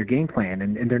switch up their game plan,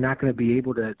 and they're not going to be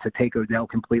able to take Odell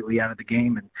completely out of the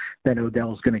game, and then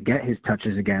Odell's going to get his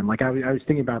touches again. Like I was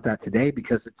thinking about that today,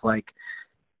 because it's like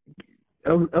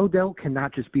Odell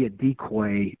cannot just be a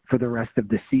decoy for the rest of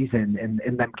the season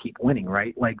and them keep winning,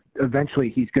 right? Like eventually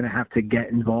he's going to have to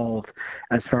get involved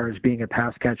as far as being a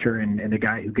pass catcher and a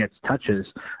guy who gets touches.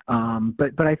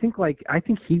 But I think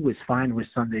he was fine with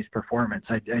Sunday's performance.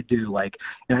 I do,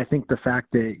 and I think the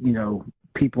fact that,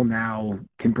 people now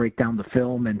can break down the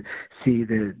film and see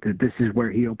that this is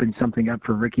where he opened something up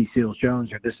for Ricky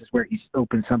Seals-Jones, or this is where he's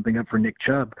opened something up for Nick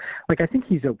Chubb. I think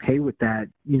he's okay with that,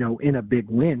 in a big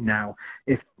win. Now,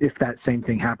 if that same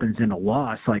thing happens in a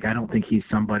loss, I don't think he's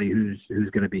somebody who's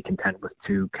going to be content with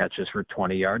 2 catches for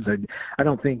 20 yards. I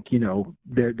don't think,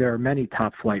 there are many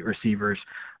top flight receivers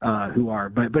who are,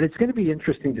 but it's going to be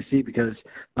interesting to see, because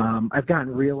I've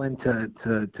gotten real into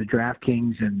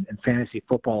DraftKings and fantasy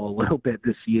football a little bit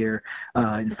this year,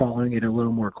 and following it a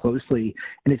little more closely.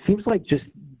 And it seems like just,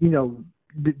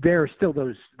 there are still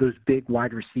those big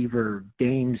wide receiver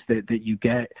games that you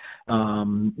get,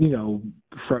 from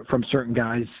certain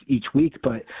guys each week.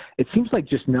 But it seems like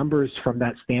just numbers from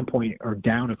that standpoint are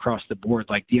down across the board.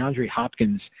 Like DeAndre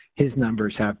Hopkins, his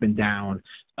numbers have been down.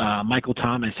 Michael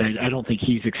Thomas, I don't think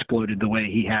he's exploded the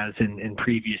way he has in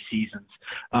previous seasons.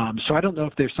 So I don't know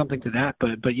if there's something to that.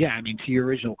 But yeah, I mean, to your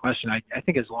original question, I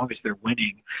think as long as they're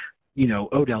winning,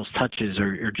 Odell's touches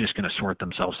are just going to sort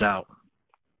themselves out.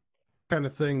 Kind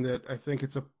of thing that I think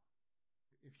if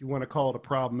you want to call it a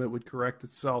problem, it would correct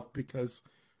itself, because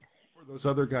where those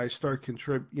other guys start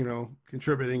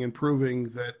contributing and proving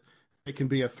that they can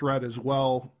be a threat as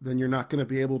well, then you're not going to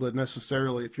be able to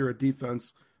necessarily, if you're a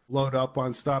defense, load up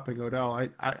on stopping Odell.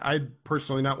 I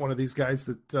personally not one of these guys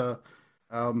that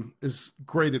is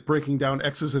great at breaking down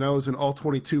X's and O's in all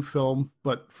 22 film,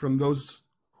 but from those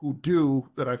who do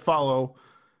that I follow,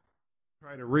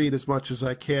 try to read as much as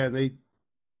I can. The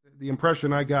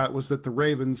impression I got was that the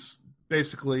Ravens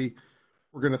basically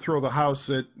were going to throw the house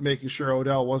at making sure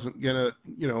Odell wasn't going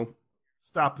to,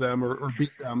 stop them or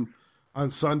beat them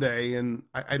on Sunday. And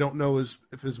I don't know if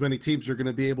as many teams are going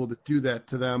to be able to do that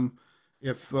to them,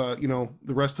 if, the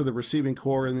rest of the receiving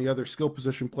core and the other skill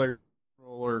position players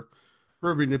are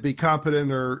proving to be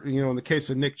competent, or, in the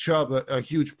case of Nick Chubb, a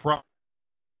huge problem.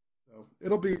 So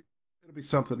it'll be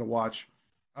something to watch.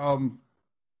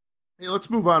 Hey, let's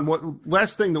move on.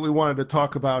 Last thing that we wanted to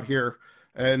talk about here,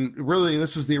 and really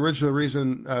this was the original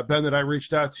reason, Ben, that I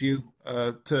reached out to you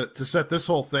to set this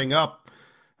whole thing up.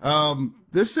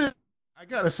 This is, I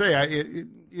got to say,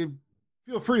 you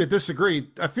feel free to disagree.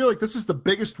 I feel like this is the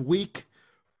biggest week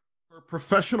for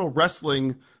professional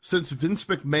wrestling since Vince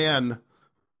McMahon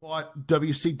bought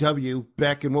WCW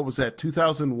back in, what was that,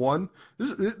 2001?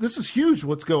 This is huge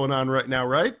what's going on right now,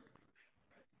 right?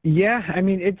 Yeah, I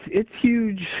mean, it's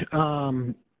huge.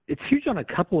 It's huge on a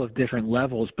couple of different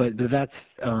levels, but that's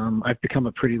I've become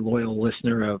a pretty loyal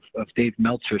listener of Dave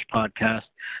Meltzer's podcast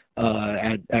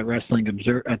at the Wrestling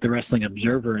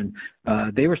Observer, and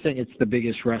they were saying it's the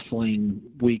biggest wrestling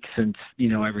week since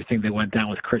everything that went down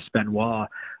with Chris Benoit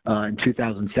in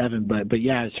 2007. But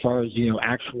yeah, as far as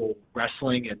actual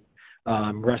wrestling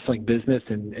and wrestling business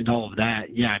and all of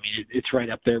that, yeah, I mean it's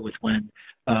right up there with when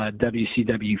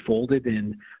WCW folded,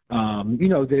 and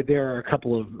there are a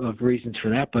couple of reasons for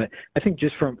that, but I think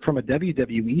just from a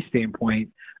WWE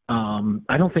standpoint,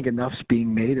 I don't think enough's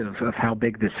being made of how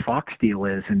big this Fox deal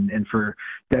is, and for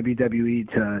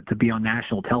WWE to be on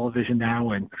national television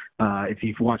now, and if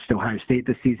you've watched Ohio State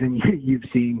this season, you've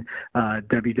seen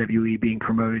WWE being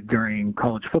promoted during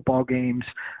college football games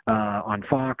on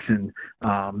Fox and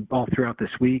all throughout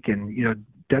this week, and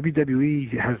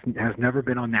WWE has never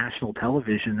been on national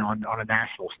television on a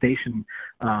national station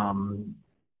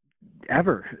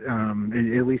ever,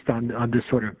 at least on this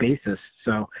sort of basis.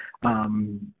 So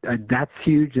that's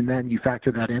huge. And then you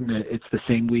factor that in that it's the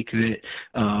same week that,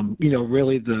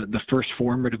 really the first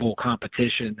formidable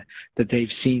competition that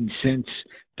they've seen since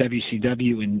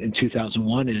WCW in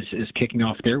 2001 is kicking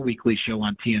off their weekly show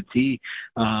on TNT.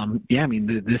 Yeah, I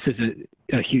mean, this is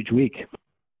a huge week.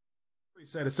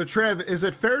 Said it. So, Trev, is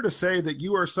it fair to say that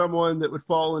you are someone that would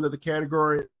fall into the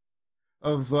category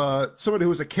of someone who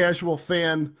was a casual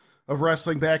fan of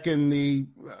wrestling back in the,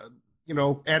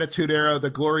 Attitude Era,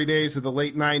 the glory days of the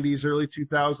late 90s, early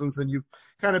 2000s, and you've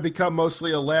kind of become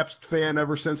mostly a lapsed fan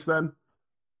ever since then?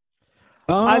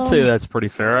 I'd say that's pretty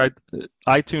fair.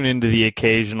 I tune into the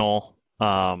occasional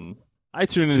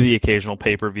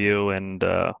pay-per-view, and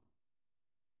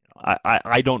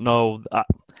I don't know.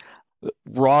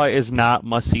 Raw is not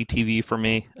must-see TV for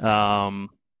me.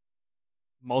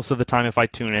 most of the time if I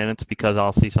tune in, it's because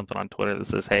I'll see something on Twitter that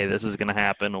says, hey, this is going to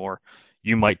happen, or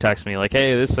you might text me like,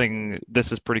 hey, this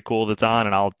is pretty cool that's on,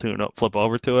 and I'll flip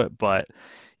over to it. But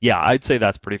yeah, I'd say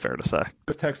that's pretty fair to say.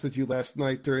 I texted you last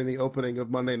night during the opening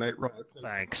of Monday Night Raw.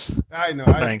 Thanks. I know.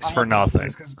 Thanks for nothing.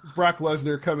 Because Brock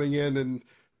Lesnar coming in and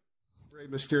Rey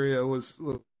Mysterio was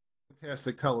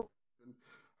fantastic television.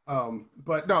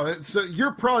 But no, so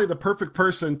you're probably the perfect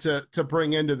person to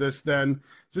bring into this then,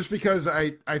 just because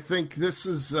I think this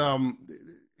is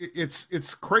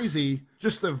it's crazy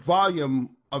just the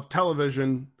volume of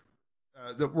television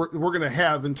that we're going to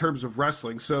have in terms of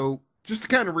wrestling. So just to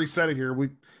kind of reset it here, we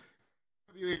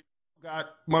got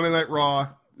Monday Night Raw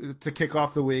to kick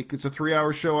off the week. It's a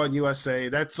 3-hour show on USA.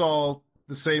 That's all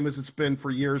the same as it's been for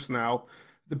years now.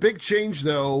 The big change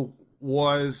though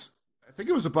was, I think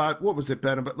it was about, what was it,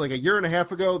 Ben? About like a year and a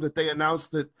half ago that they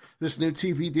announced that this new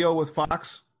TV deal with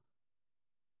Fox?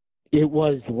 It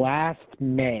was last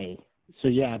May. So,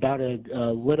 yeah, about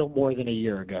a little more than a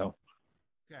year ago.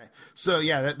 Okay. So,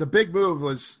 yeah, the big move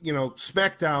was,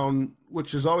 SmackDown,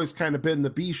 which has always kind of been the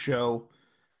B show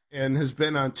and has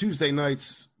been on Tuesday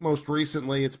nights most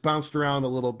recently. It's bounced around a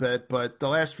little bit, but the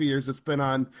last few years it's been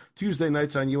on Tuesday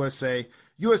nights on USA.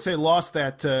 USA lost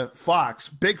that to Fox,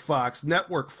 Big Fox,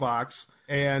 Network Fox,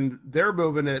 and they're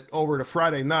moving it over to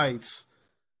Friday nights.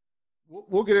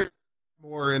 We'll get it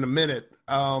more in a minute.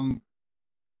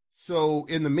 So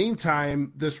in the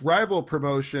meantime, this rival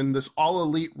promotion, this All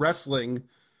Elite Wrestling,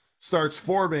 starts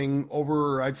forming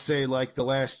over, I'd say, like the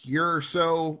last year or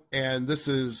so. And this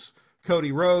is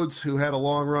Cody Rhodes, who had a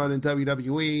long run in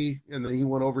WWE, and then he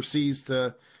went overseas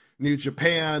to New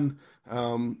Japan.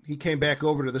 He came back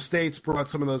over to the States, brought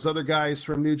some of those other guys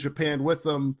from New Japan with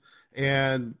them,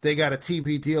 and they got a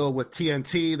TV deal with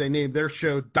TNT. They named their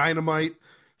show Dynamite,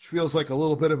 which feels like a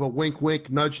little bit of a wink, wink,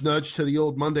 nudge, nudge to the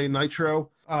old Monday Nitro.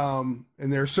 And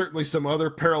there's certainly some other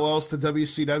parallels to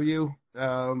WCW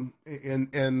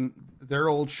and their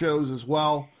old shows as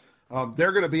well.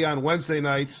 They're going to be on Wednesday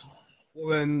nights. Well,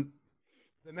 then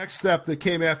the next step that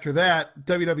came after that,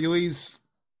 WWE's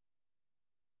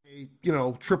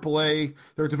AAA,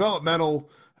 their developmental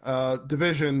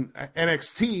division,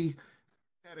 NXT,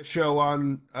 had a show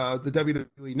on the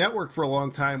WWE Network for a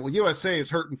long time. Well, USA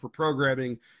is hurting for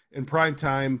programming in prime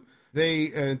time.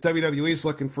 WWE is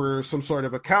looking for some sort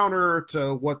of a counter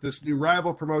to what this new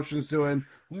rival promotion is doing.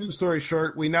 Long story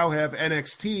short, we now have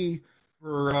NXT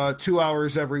for 2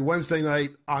 hours every Wednesday night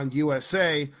on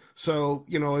USA. So,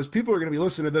 as people are going to be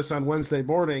listening to this on Wednesday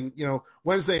morning,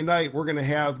 Wednesday night, we're going to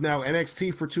have now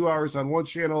NXT for 2 hours on one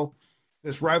channel,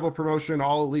 this rival promotion,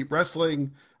 All Elite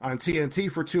Wrestling on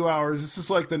TNT for 2 hours. This is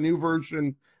like the new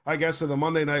version, I guess, of the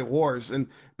Monday Night Wars. And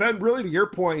Ben, really to your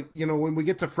point, when we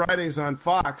get to Fridays on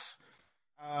Fox,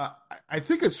 I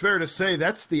think it's fair to say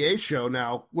that's the A show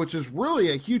now, which is really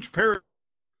a huge paradigm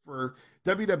for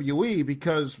WWE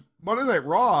because Monday Night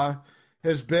Raw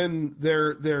has been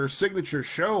their signature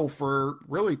show for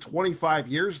really 25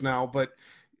 years now. But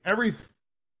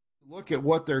look at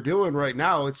what they're doing right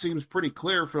now, it seems pretty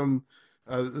clear from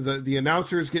the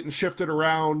announcers getting shifted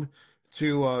around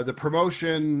to the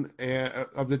promotion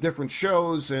of the different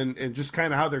shows and just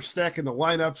kind of how they're stacking the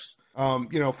lineups.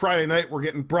 Friday night, we're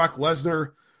getting Brock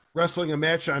Lesnar wrestling a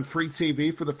match on free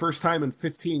TV for the first time in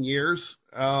 15 years.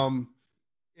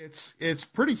 It's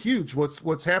pretty huge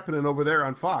what's happening over there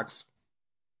on Fox.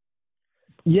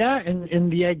 Yeah,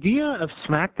 and the idea of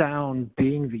SmackDown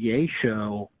being the A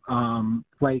show,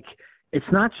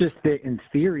 it's not just that in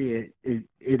theory it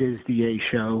is the A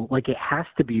show. Like, it has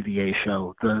to be the A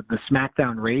show. The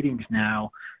SmackDown ratings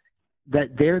now,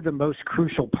 that they're the most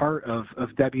crucial part of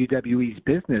WWE's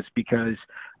business because,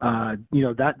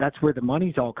 that's where the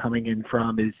money's all coming in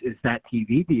from is that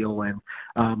TV deal. And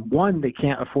one, they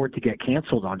can't afford to get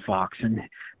canceled on Fox. And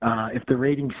if the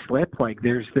ratings slip,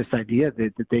 there's this idea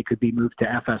that they could be moved to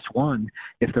FS1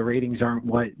 if the ratings aren't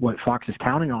what Fox is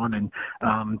counting on.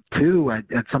 And two,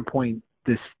 at some point,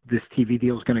 this TV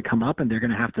deal is going to come up and they're going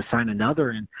to have to sign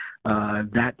another. And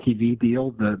that TV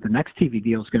deal, the next TV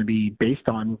deal is going to be based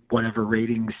on whatever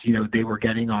ratings, they were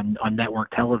getting on network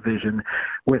television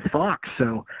with Fox.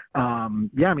 So,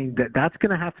 that's going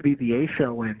to have to be the A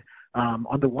show. And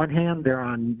on the one hand, they're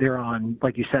on,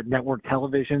 like you said, network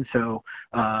television. So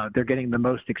they're getting the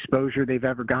most exposure they've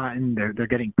ever gotten. They're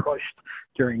getting pushed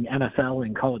during NFL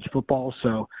and college football.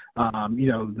 So,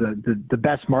 the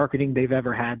best marketing they've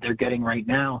ever had, they're getting right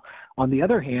now. On the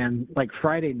other hand, like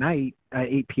Friday night at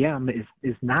 8 p.m.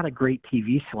 is not a great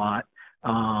TV slot.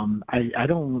 I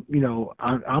don't,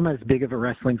 I'm as big of a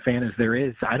wrestling fan as there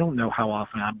is. I don't know how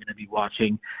often I'm going to be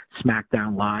watching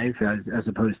SmackDown live as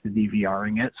opposed to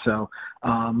DVRing it. So,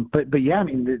 but yeah, I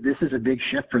mean, this is a big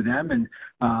shift for them. And,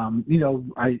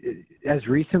 as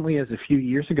recently as a few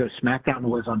years ago, SmackDown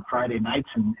was on Friday nights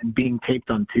and being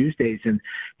taped on Tuesdays. And,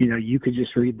 you could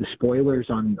just read the spoilers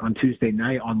on Tuesday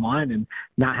night online and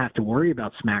not have to worry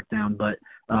about SmackDown. But,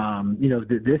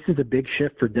 this is a big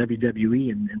shift for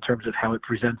WWE in terms of how it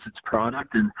presents its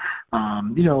product. And,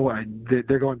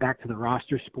 they're going back to the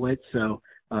roster split. So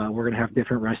we're going to have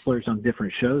different wrestlers on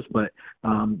different shows. But,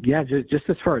 just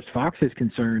as far as Fox is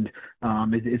concerned,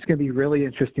 it's going to be really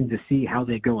interesting to see how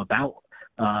they go about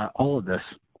all of this.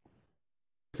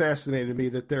 Fascinated me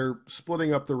that they're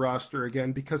splitting up the roster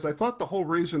again, because I thought the whole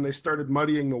reason they started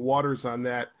muddying the waters on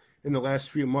that in the last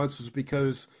few months is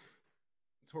because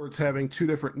towards having two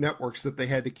different networks that they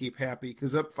had to keep happy.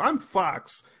 Because if I'm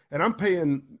Fox and I'm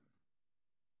paying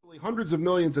hundreds of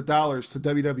millions of dollars to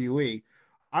WWE,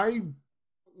 I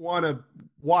want to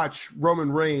watch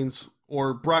Roman Reigns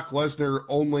or Brock Lesnar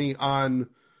only on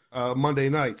Monday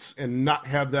nights and not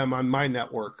have them on my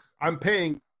network. I'm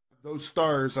paying those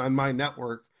stars on my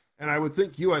network, and I would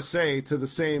think USA to the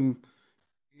same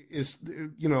is,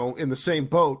 in the same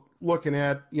boat, looking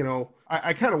at,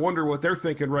 I kind of wonder what they're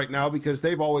thinking right now, because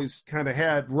they've always kind of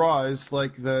had Raw as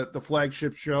like the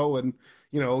flagship show, and,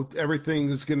 everything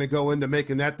is going to go into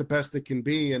making that the best it can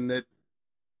be. And it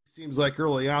seems like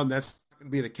early on that's going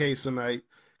to be the case. And I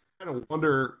kind of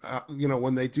wonder,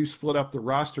 when they do split up the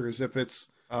rosters, if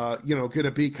it's, going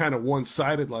to be kind of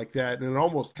one-sided like that. And it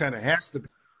almost kind of has to be,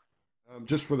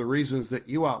 just for the reasons that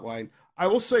you outlined. I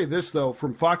will say this, though,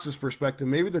 from Fox's perspective,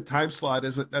 maybe the time slot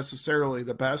isn't necessarily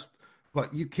the best,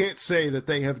 but you can't say that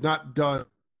they have not done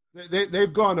 –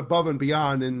 they've gone above and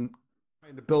beyond in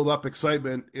trying to build up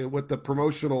excitement with the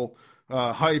promotional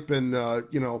hype and,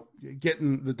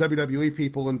 getting the WWE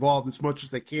people involved as much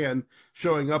as they can,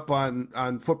 showing up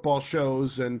on football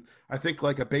shows. And I think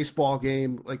like a baseball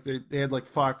game, like they had like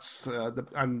Fox,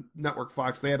 on Network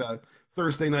Fox, they had a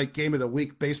Thursday night game of the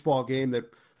week baseball game that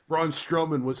Braun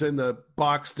Strowman was in the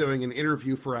box doing an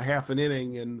interview for a half an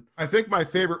inning. And I think my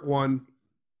favorite one,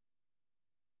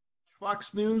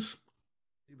 Fox News,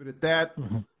 leave it at that.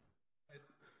 Mm-hmm.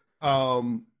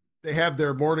 They have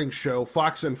their morning show,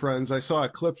 Fox and Friends. I saw a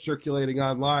clip circulating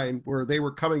online where they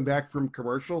were coming back from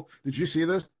commercial. Did you see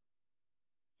this?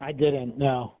 I didn't,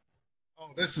 no.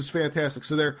 Oh, this is fantastic.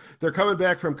 So they're coming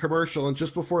back from commercial, and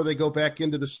just before they go back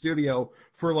into the studio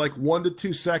for like 1 to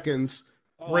 2 seconds,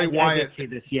 Bray Wyatt,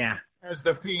 as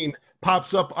the Fiend,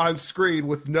 pops up on screen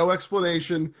with no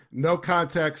explanation, no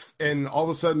context, and all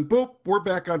of a sudden, boop, we're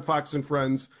back on Fox and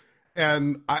Friends.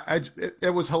 And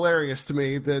it was hilarious to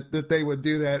me that they would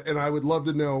do that, and I would love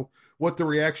to know what the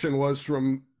reaction was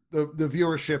from the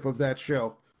viewership of that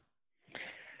show.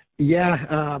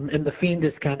 Yeah, and the Fiend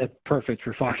is kind of perfect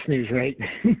for Fox News, right?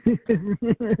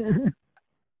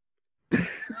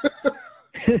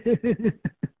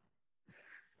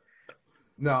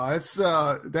 No, it's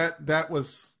that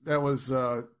was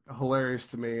hilarious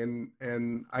to me,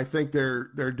 and I think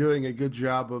they're doing a good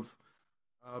job of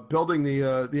building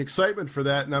the excitement for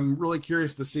that, and I'm really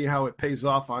curious to see how it pays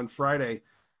off on Friday.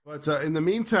 But in the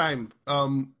meantime,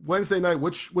 Wednesday night,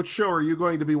 which show are you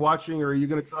going to be watching, or are you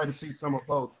going to try to see some of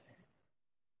both?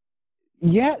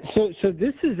 Yeah, so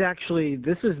this is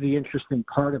the interesting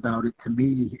part about it to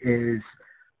me is,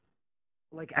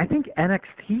 like, I think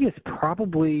NXT is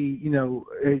probably,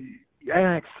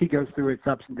 NXT goes through its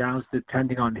ups and downs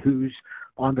depending on who's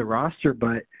on the roster,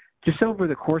 but just over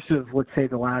the course of, let's say,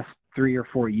 the last 3 or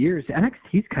 4 years,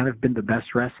 NXT's kind of been the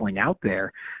best wrestling out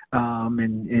there.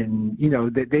 And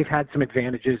they've had some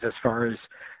advantages as far as,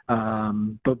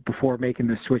 but before making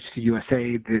the switch to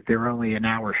USA, they're only an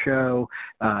hour show.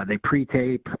 They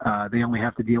pre-tape. They only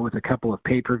have to deal with a couple of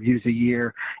pay-per-views a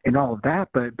year and all of that.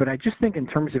 But I just think in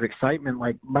terms of excitement,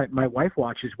 like my wife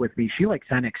watches with me. She likes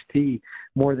NXT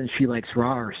more than she likes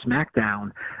Raw or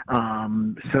SmackDown.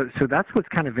 So that's what's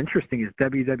kind of interesting is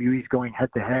WWE's going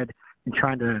head-to-head and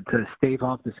trying to stave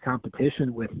off this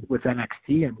competition with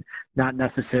NXT and not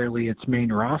necessarily its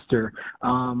main roster.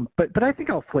 But I think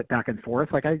I'll flip back and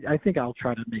forth. Like I think I'll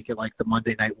try to make it like the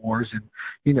Monday Night Wars and,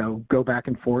 go back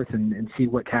and forth and see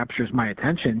what captures my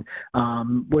attention.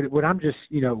 What I'm just,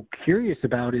 curious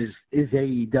about is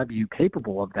AEW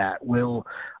capable of that? Will,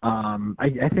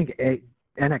 I think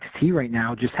NXT right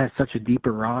now just has such a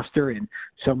deeper roster and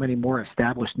so many more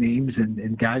established names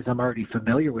and guys I'm already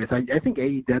familiar with. I think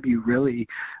AEW really,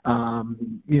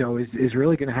 is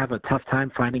really going to have a tough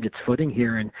time finding its footing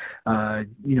here and,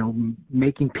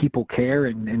 making people care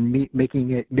and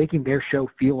making their show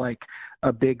feel like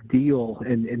a big deal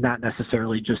and not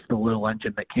necessarily just the little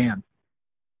engine that can.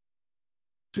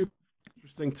 Super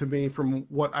interesting to me from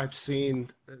what I've seen,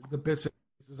 the bits and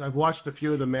pieces. I've watched a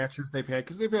few of the matches they've had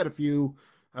because they've had a few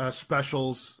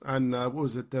specials on what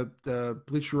was it, the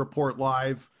Bleacher Report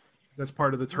Live. That's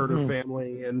part of the Turner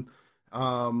family, and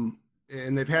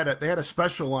they had a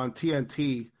special on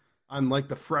TNT on like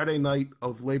the Friday night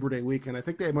of Labor Day weekend. I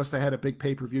think they must have had a big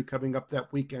pay-per-view coming up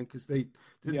that weekend because they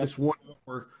did this 1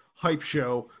 hour hype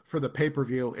show for the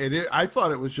pay-per-view, and I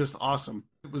thought it was just awesome.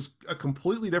 It was a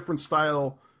completely different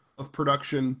style of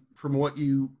production from what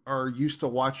you are used to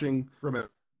watching from a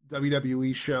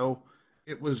WWE show.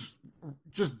 It was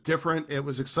just different. It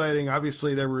was exciting.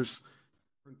 Obviously, there was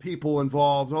people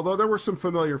involved, although there were some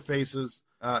familiar faces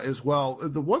as well.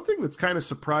 The one thing that's kind of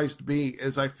surprised me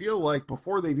is I feel like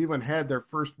before they've even had their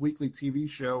first weekly TV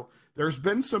show, there's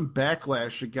been some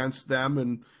backlash against them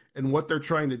and what they're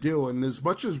trying to do. And as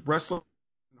much as hardcore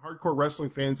wrestling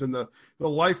fans and the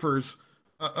lifers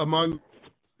among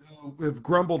have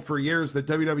grumbled for years that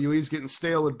WWE is getting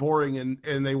stale and boring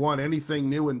and they want anything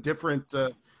new and different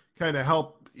to kind of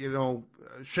help,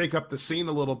 shake up the scene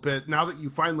a little bit. Now that you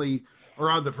finally are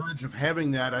on the verge of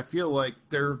having that, I feel like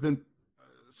there have been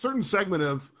a certain segment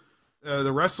of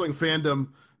the wrestling fandom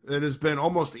that has been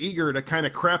almost eager to kind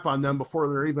of crap on them before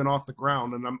they're even off the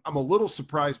ground. And I'm a little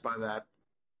surprised by that.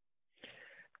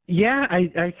 Yeah,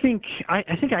 I think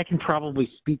I can probably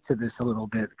speak to this a little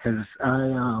bit because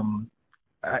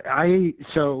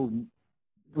so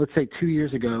let's say 2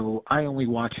 years ago, I only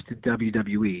watched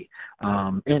WWE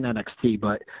and NXT,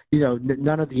 but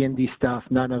none of the indie stuff,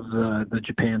 none of the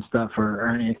Japan stuff or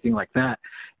anything like that.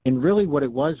 And really what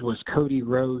it was Cody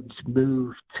Rhodes'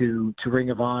 move to Ring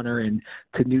of Honor and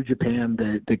to New Japan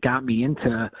that got me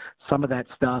into some of that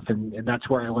stuff. And that's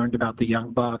where I learned about the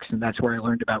Young Bucks, and that's where I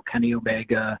learned about Kenny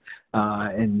Omega.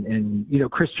 And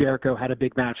Chris Jericho had a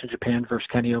big match in Japan versus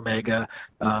Kenny Omega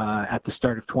at the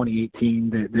start of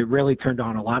 2018 that really turned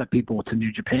on a lot of people to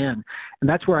New Japan. And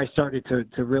that's where I started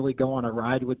to really go on a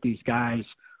ride with these guys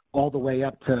all the way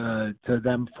up to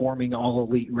them forming All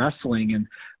Elite Wrestling.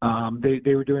 And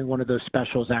they were doing one of those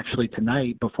specials actually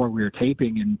tonight before we were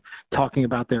taping and talking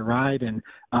about their ride. And,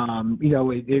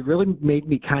 it really made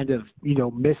me kind of,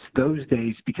 miss those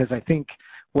days because I think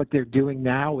what they're doing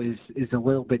now is a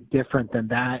little bit different than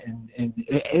that. And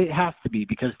it has to be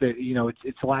because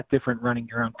it's a lot different running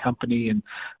your own company and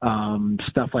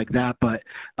stuff like that. But,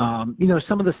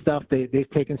 some of the stuff they've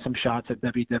taken some shots at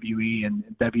WWE and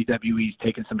WWE's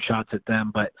taken some shots at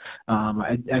them. But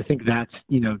I think that's,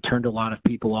 turned a lot of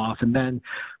people off. And then,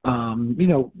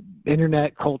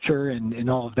 internet culture and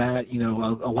all of that,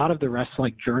 a lot of the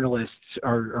wrestling journalists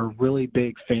are really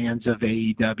big fans of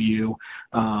AEW,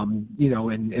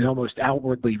 and almost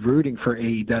outwardly rooting for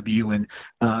AEW.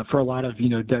 And for a lot of,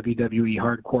 WWE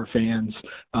hardcore fans,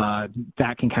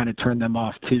 that can kind of turn them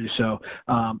off too. So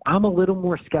I'm a little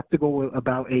more skeptical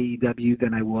about AEW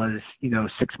than I was,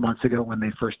 6 months ago when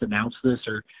they first announced this,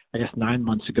 or I guess 9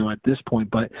 months ago at this point.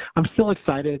 But I'm still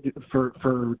excited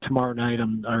for tomorrow night.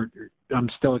 I'm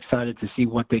still excited to see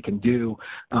what they can do.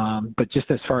 But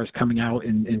just as far as coming out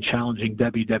and challenging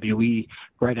WWE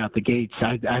right out the gates,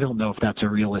 I don't know if that's a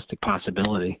realistic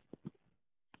possibility.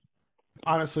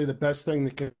 Honestly, the best thing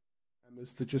that can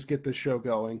is to just get this show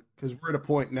going because we're at a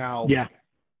point now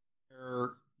where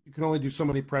you can only do so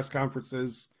many press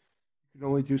conferences. You can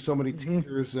only do so many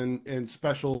teasers and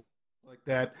special like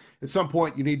that. At some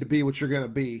point, you need to be what you're going to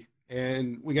be,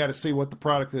 and we got to see what the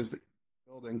product is that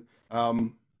you're building.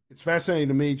 It's fascinating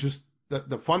to me just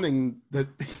the funding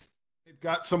that they've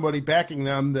got somebody backing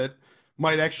them that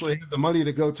might actually have the money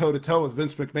to go toe-to-toe with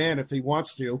Vince McMahon if he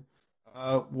wants to.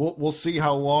 We'll see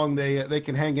how long they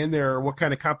can hang in there or what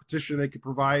kind of competition they can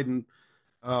provide. And,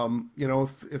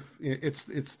 if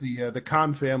it's the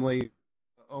Khan family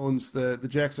owns the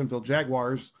Jacksonville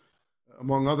Jaguars,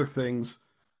 among other things.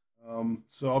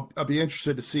 So I'll be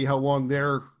interested to see how long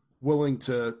they're willing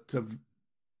to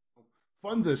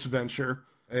fund this venture.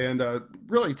 And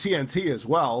really TNT as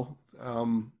well,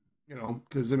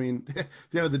 because, at the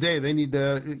end of the day, they need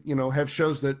to, have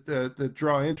shows that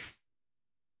draw interest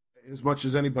as much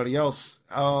as anybody else.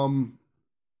 So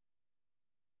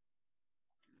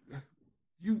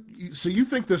you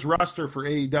think this roster for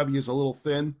AEW is a little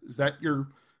thin? Is that your...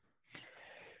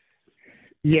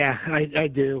 Yeah, I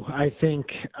do. I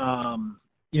think,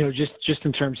 just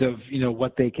in terms of,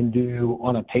 what they can do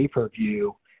on a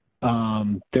pay-per-view,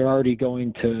 they're already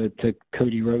going to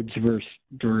Cody Rhodes versus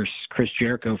Chris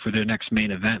Jericho for their next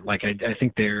main event. Like, I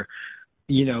think they're,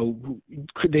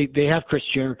 they have Chris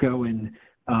Jericho, and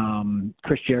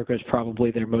Chris Jericho is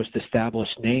probably their most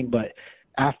established name. But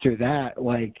after that,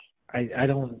 like, I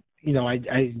don't,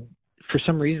 I for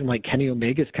some reason, like, Kenny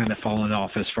Omega's kind of fallen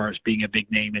off as far as being a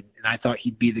big name, and I thought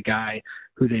he'd be the guy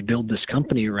who they build this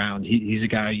company around. He's a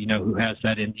guy, who has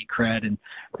that indie cred and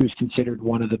who's considered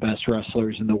one of the best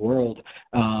wrestlers in the world.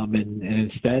 And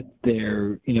instead,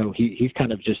 he's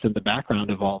kind of just in the background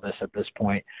of all this at this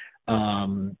point.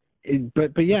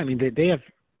 But yeah, I mean, they have.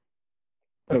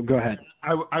 Oh, go ahead.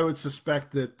 I would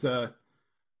suspect that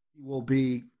he will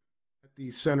be at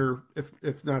the center,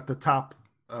 if not the top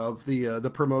of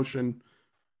the promotion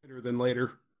sooner than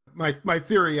later. My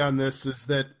theory on this is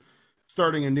that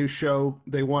starting a new show,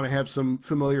 they want to have some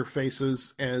familiar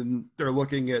faces, and they're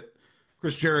looking at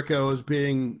Chris Jericho as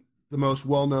being the most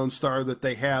well-known star that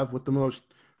they have with the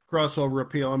most crossover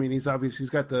appeal. I mean, he's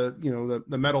got the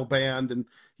metal band, and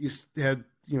he's had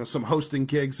some hosting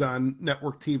gigs on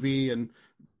network TV and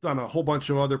done a whole bunch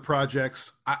of other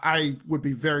projects. I would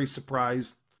be very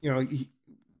surprised,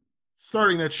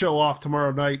 starting that show off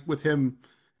tomorrow night with him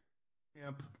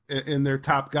in their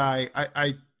top guy.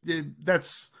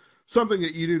 That's something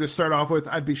that you do to start off with.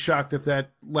 I'd be shocked if that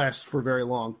lasts for very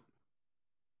long.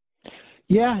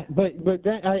 Yeah, but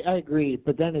then I agree.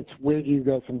 But then it's where do you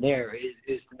go from there?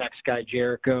 Is the next guy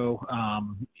Jericho?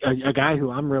 A guy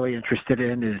who I'm really interested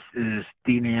in is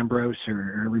Dean Ambrose,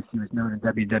 or at least he was known in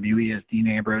WWE as Dean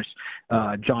Ambrose.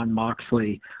 John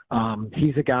Moxley.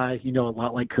 He's a guy, a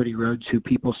lot like Cody Rhodes, who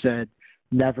people said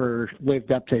never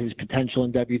lived up to his potential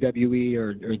in WWE,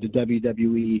 or the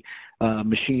WWE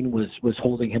machine was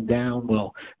holding him down.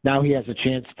 Well, now he has a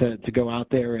chance to go out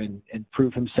there and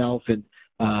prove himself and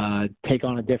take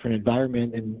on a different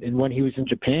environment. And when he was in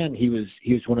Japan, he was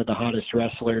one of the hottest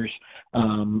wrestlers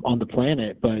on the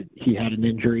planet, but he had an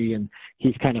injury and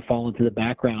he's kind of fallen to the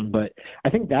background. But I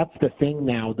think that's the thing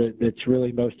now that's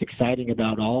really most exciting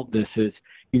about all of this is,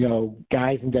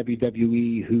 guys in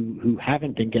WWE who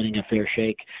haven't been getting a fair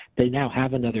shake, they now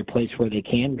have another place where they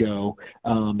can go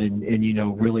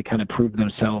and really kind of prove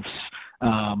themselves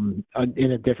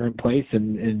in a different place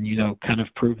and kind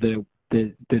of prove that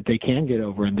they can get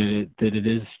over, and that it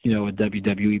is, a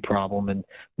WWE problem and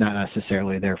not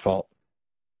necessarily their fault.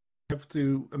 I have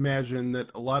to imagine that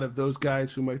a lot of those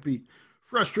guys who might be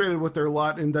frustrated with their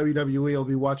lot in WWE will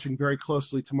be watching very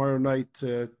closely tomorrow night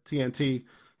TNT,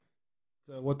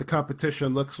 what the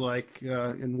competition looks like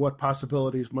and what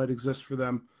possibilities might exist for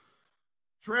them.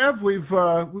 Trav,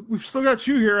 we've still got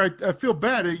you here. I feel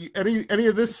bad. Any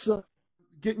of this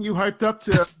getting you hyped up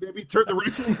to maybe turn the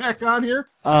racing back on here?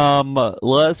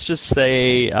 Let's just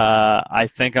say I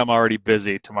think I'm already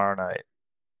busy tomorrow night.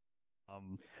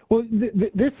 Well,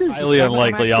 this is highly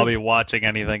unlikely I'll be watching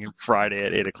anything Friday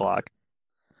at 8:00.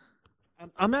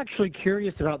 I'm actually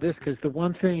curious about this because the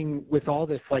one thing with all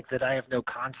this, like, that I have no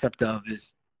concept of is,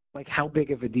 like, how big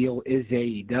of a deal is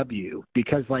AEW?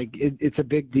 Because, like, it's a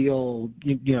big deal,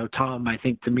 Tom, I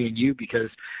think, to me and you, because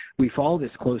we follow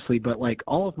this closely, but, like,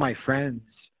 all of my friends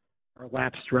are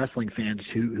lapsed wrestling fans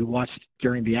who watched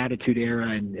during the Attitude Era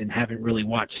and haven't really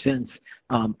watched since.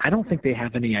 I don't think they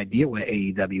have any idea what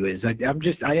AEW is.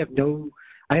 I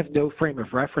have no frame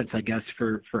of reference, I guess,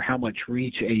 for how much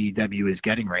reach AEW is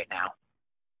getting right now.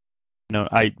 No,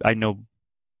 I know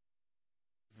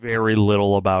very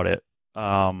little about it.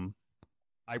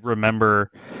 I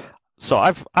remember, so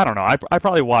I don't know, I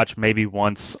probably watch maybe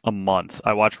once a month.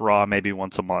 I watch Raw maybe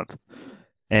once a month,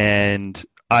 and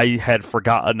I had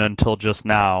forgotten until just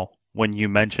now when you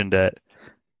mentioned it.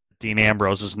 Dean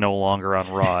Ambrose is no longer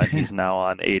on Raw, and he's now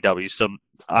on AEW. So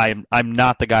I'm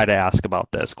not the guy to ask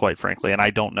about this, quite frankly, and I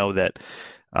don't know that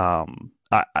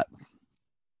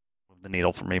the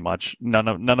needle for me much. None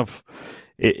of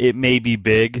it may be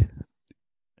big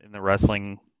in the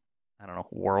wrestling, I don't know,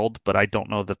 world, but I don't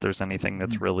know that there's anything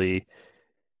that's really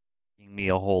giving me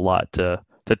a whole lot to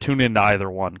tune into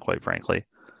either one, quite frankly.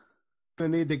 They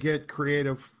need to get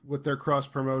creative with their cross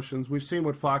promotions. We've seen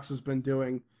what Fox has been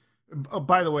doing.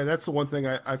 By the way, that's the one thing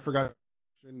I forgot.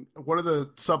 One of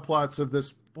the subplots of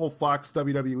this whole Fox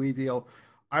WWE deal,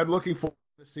 I'm looking forward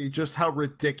to see just how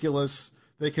ridiculous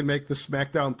they can make the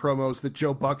SmackDown promos that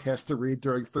Joe Buck has to read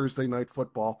during Thursday Night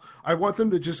Football. I want them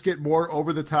to just get more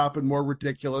over the top and more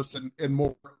ridiculous and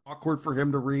more awkward for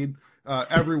him to read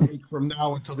every week from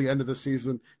now until the end of the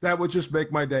season. That would just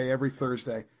make my day every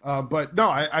Thursday. But no,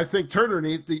 I think Turner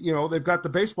they've got the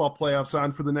baseball playoffs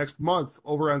on for the next month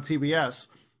over on TBS.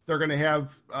 they're going to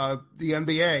have the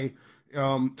NBA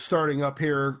starting up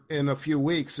here in a few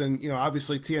weeks. And,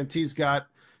 obviously TNT's got,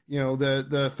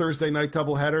 the Thursday night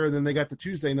doubleheader, and then they got the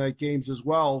Tuesday night games as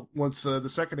well once the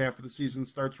second half of the season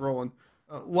starts rolling.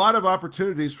 A lot of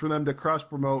opportunities for them to cross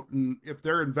promote. And if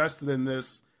they're invested in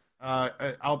this,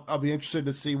 I'll be interested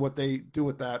to see what they do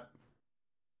with that.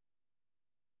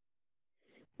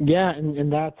 Yeah,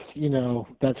 and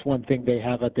that's one thing they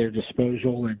have at their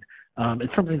disposal, and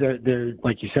it's something that they're,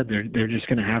 like you said, they're just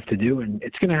going to have to do, and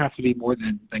it's going to have to be more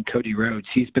than Cody Rhodes.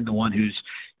 He's been the one who's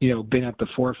been at the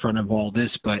forefront of all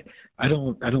this, but I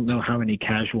don't know how many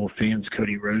casual fans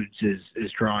Cody Rhodes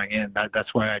is drawing in.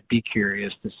 That's why I'd be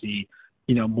curious to see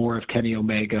more of Kenny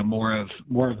Omega, more of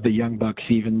the Young Bucks,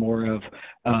 even more of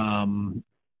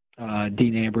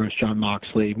Dean Ambrose, John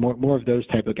Moxley, more of those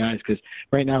type of guys, because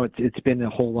right now it's been a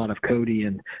whole lot of Cody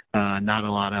and not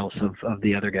a lot else of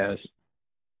the other guys.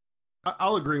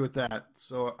 I'll agree with that.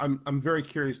 So I'm very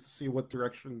curious to see what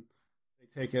direction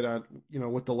they take it on,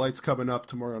 with the lights coming up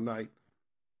tomorrow night.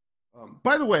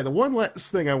 By the way, the one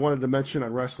last thing I wanted to mention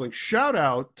on wrestling, shout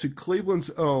out to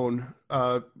Cleveland's own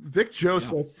Vic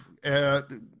Joseph. Yeah.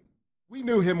 We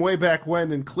knew him way back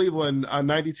when in Cleveland on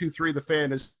 92.3 The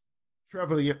Fan as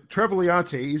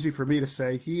Trevaliante, easy for me to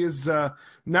say. He is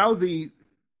now the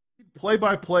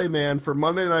play-by-play man for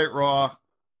Monday Night Raw,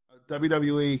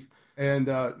 WWE, and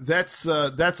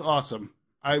that's awesome.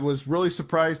 I was really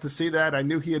surprised to see that. I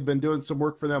knew he had been doing some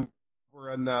work for them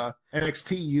over on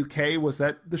NXT UK. Was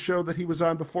that the show that he was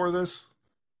on before this?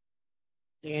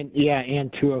 And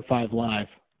 205 Live.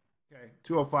 Okay,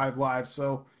 205 Live.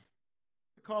 So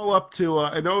call up to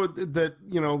I know that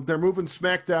they're moving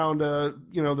SmackDown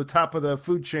to the top of the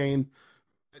food chain.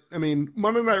 I mean,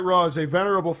 Monday Night Raw is a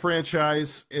venerable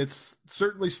franchise. It's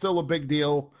certainly still a big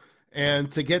deal,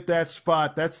 and to get that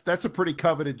spot, that's a pretty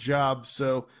coveted job.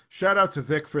 So shout out to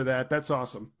Vic for that. That's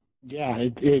awesome. Yeah,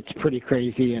 it's pretty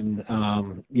crazy, and I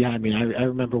mean, I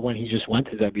remember when he just went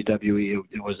to WWE.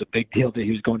 It was a big deal that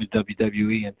he was going to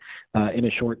WWE, and in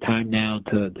a short time now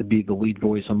to be the lead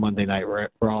voice on Monday Night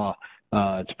Raw.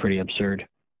 It's pretty absurd.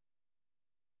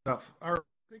 I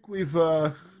think we've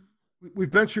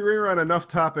bent your ear on enough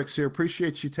topics here.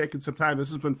 Appreciate you taking some time. This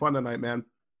has been fun tonight, man.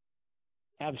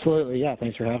 Absolutely. Yeah.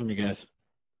 Thanks for having me, guys.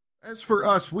 As for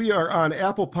us, we are on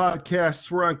Apple Podcasts.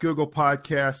 We're on Google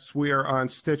Podcasts. We are on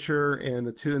Stitcher and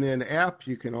the TuneIn app.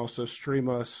 You can also stream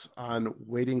us on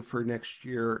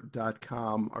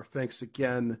waitingfornextyear.com. Our thanks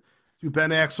again to Ben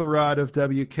Axelrod of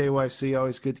WKYC.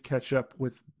 Always good to catch up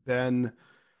with Ben.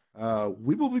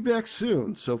 We will be back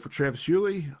soon. So for Travis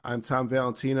Yulee, I'm Tom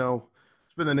Valentino.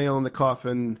 It's been the nail in the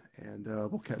coffin, and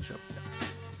we'll catch up again.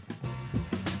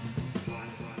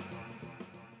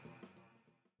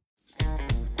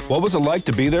 What was it like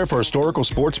to be there for historical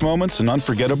sports moments and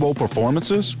unforgettable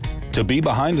performances? To be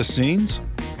behind the scenes?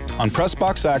 On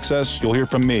Pressbox Access, you'll hear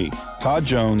from me, Todd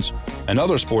Jones, and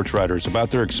other sports writers about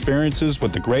their experiences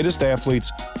with the greatest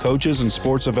athletes, coaches, and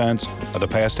sports events of the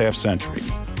past half century.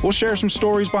 We'll share some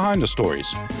stories behind the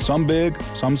stories, some big,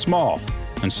 some small,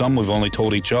 and some we've only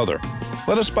told each other.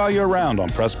 Let us spy you around on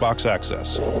Pressbox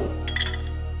Access.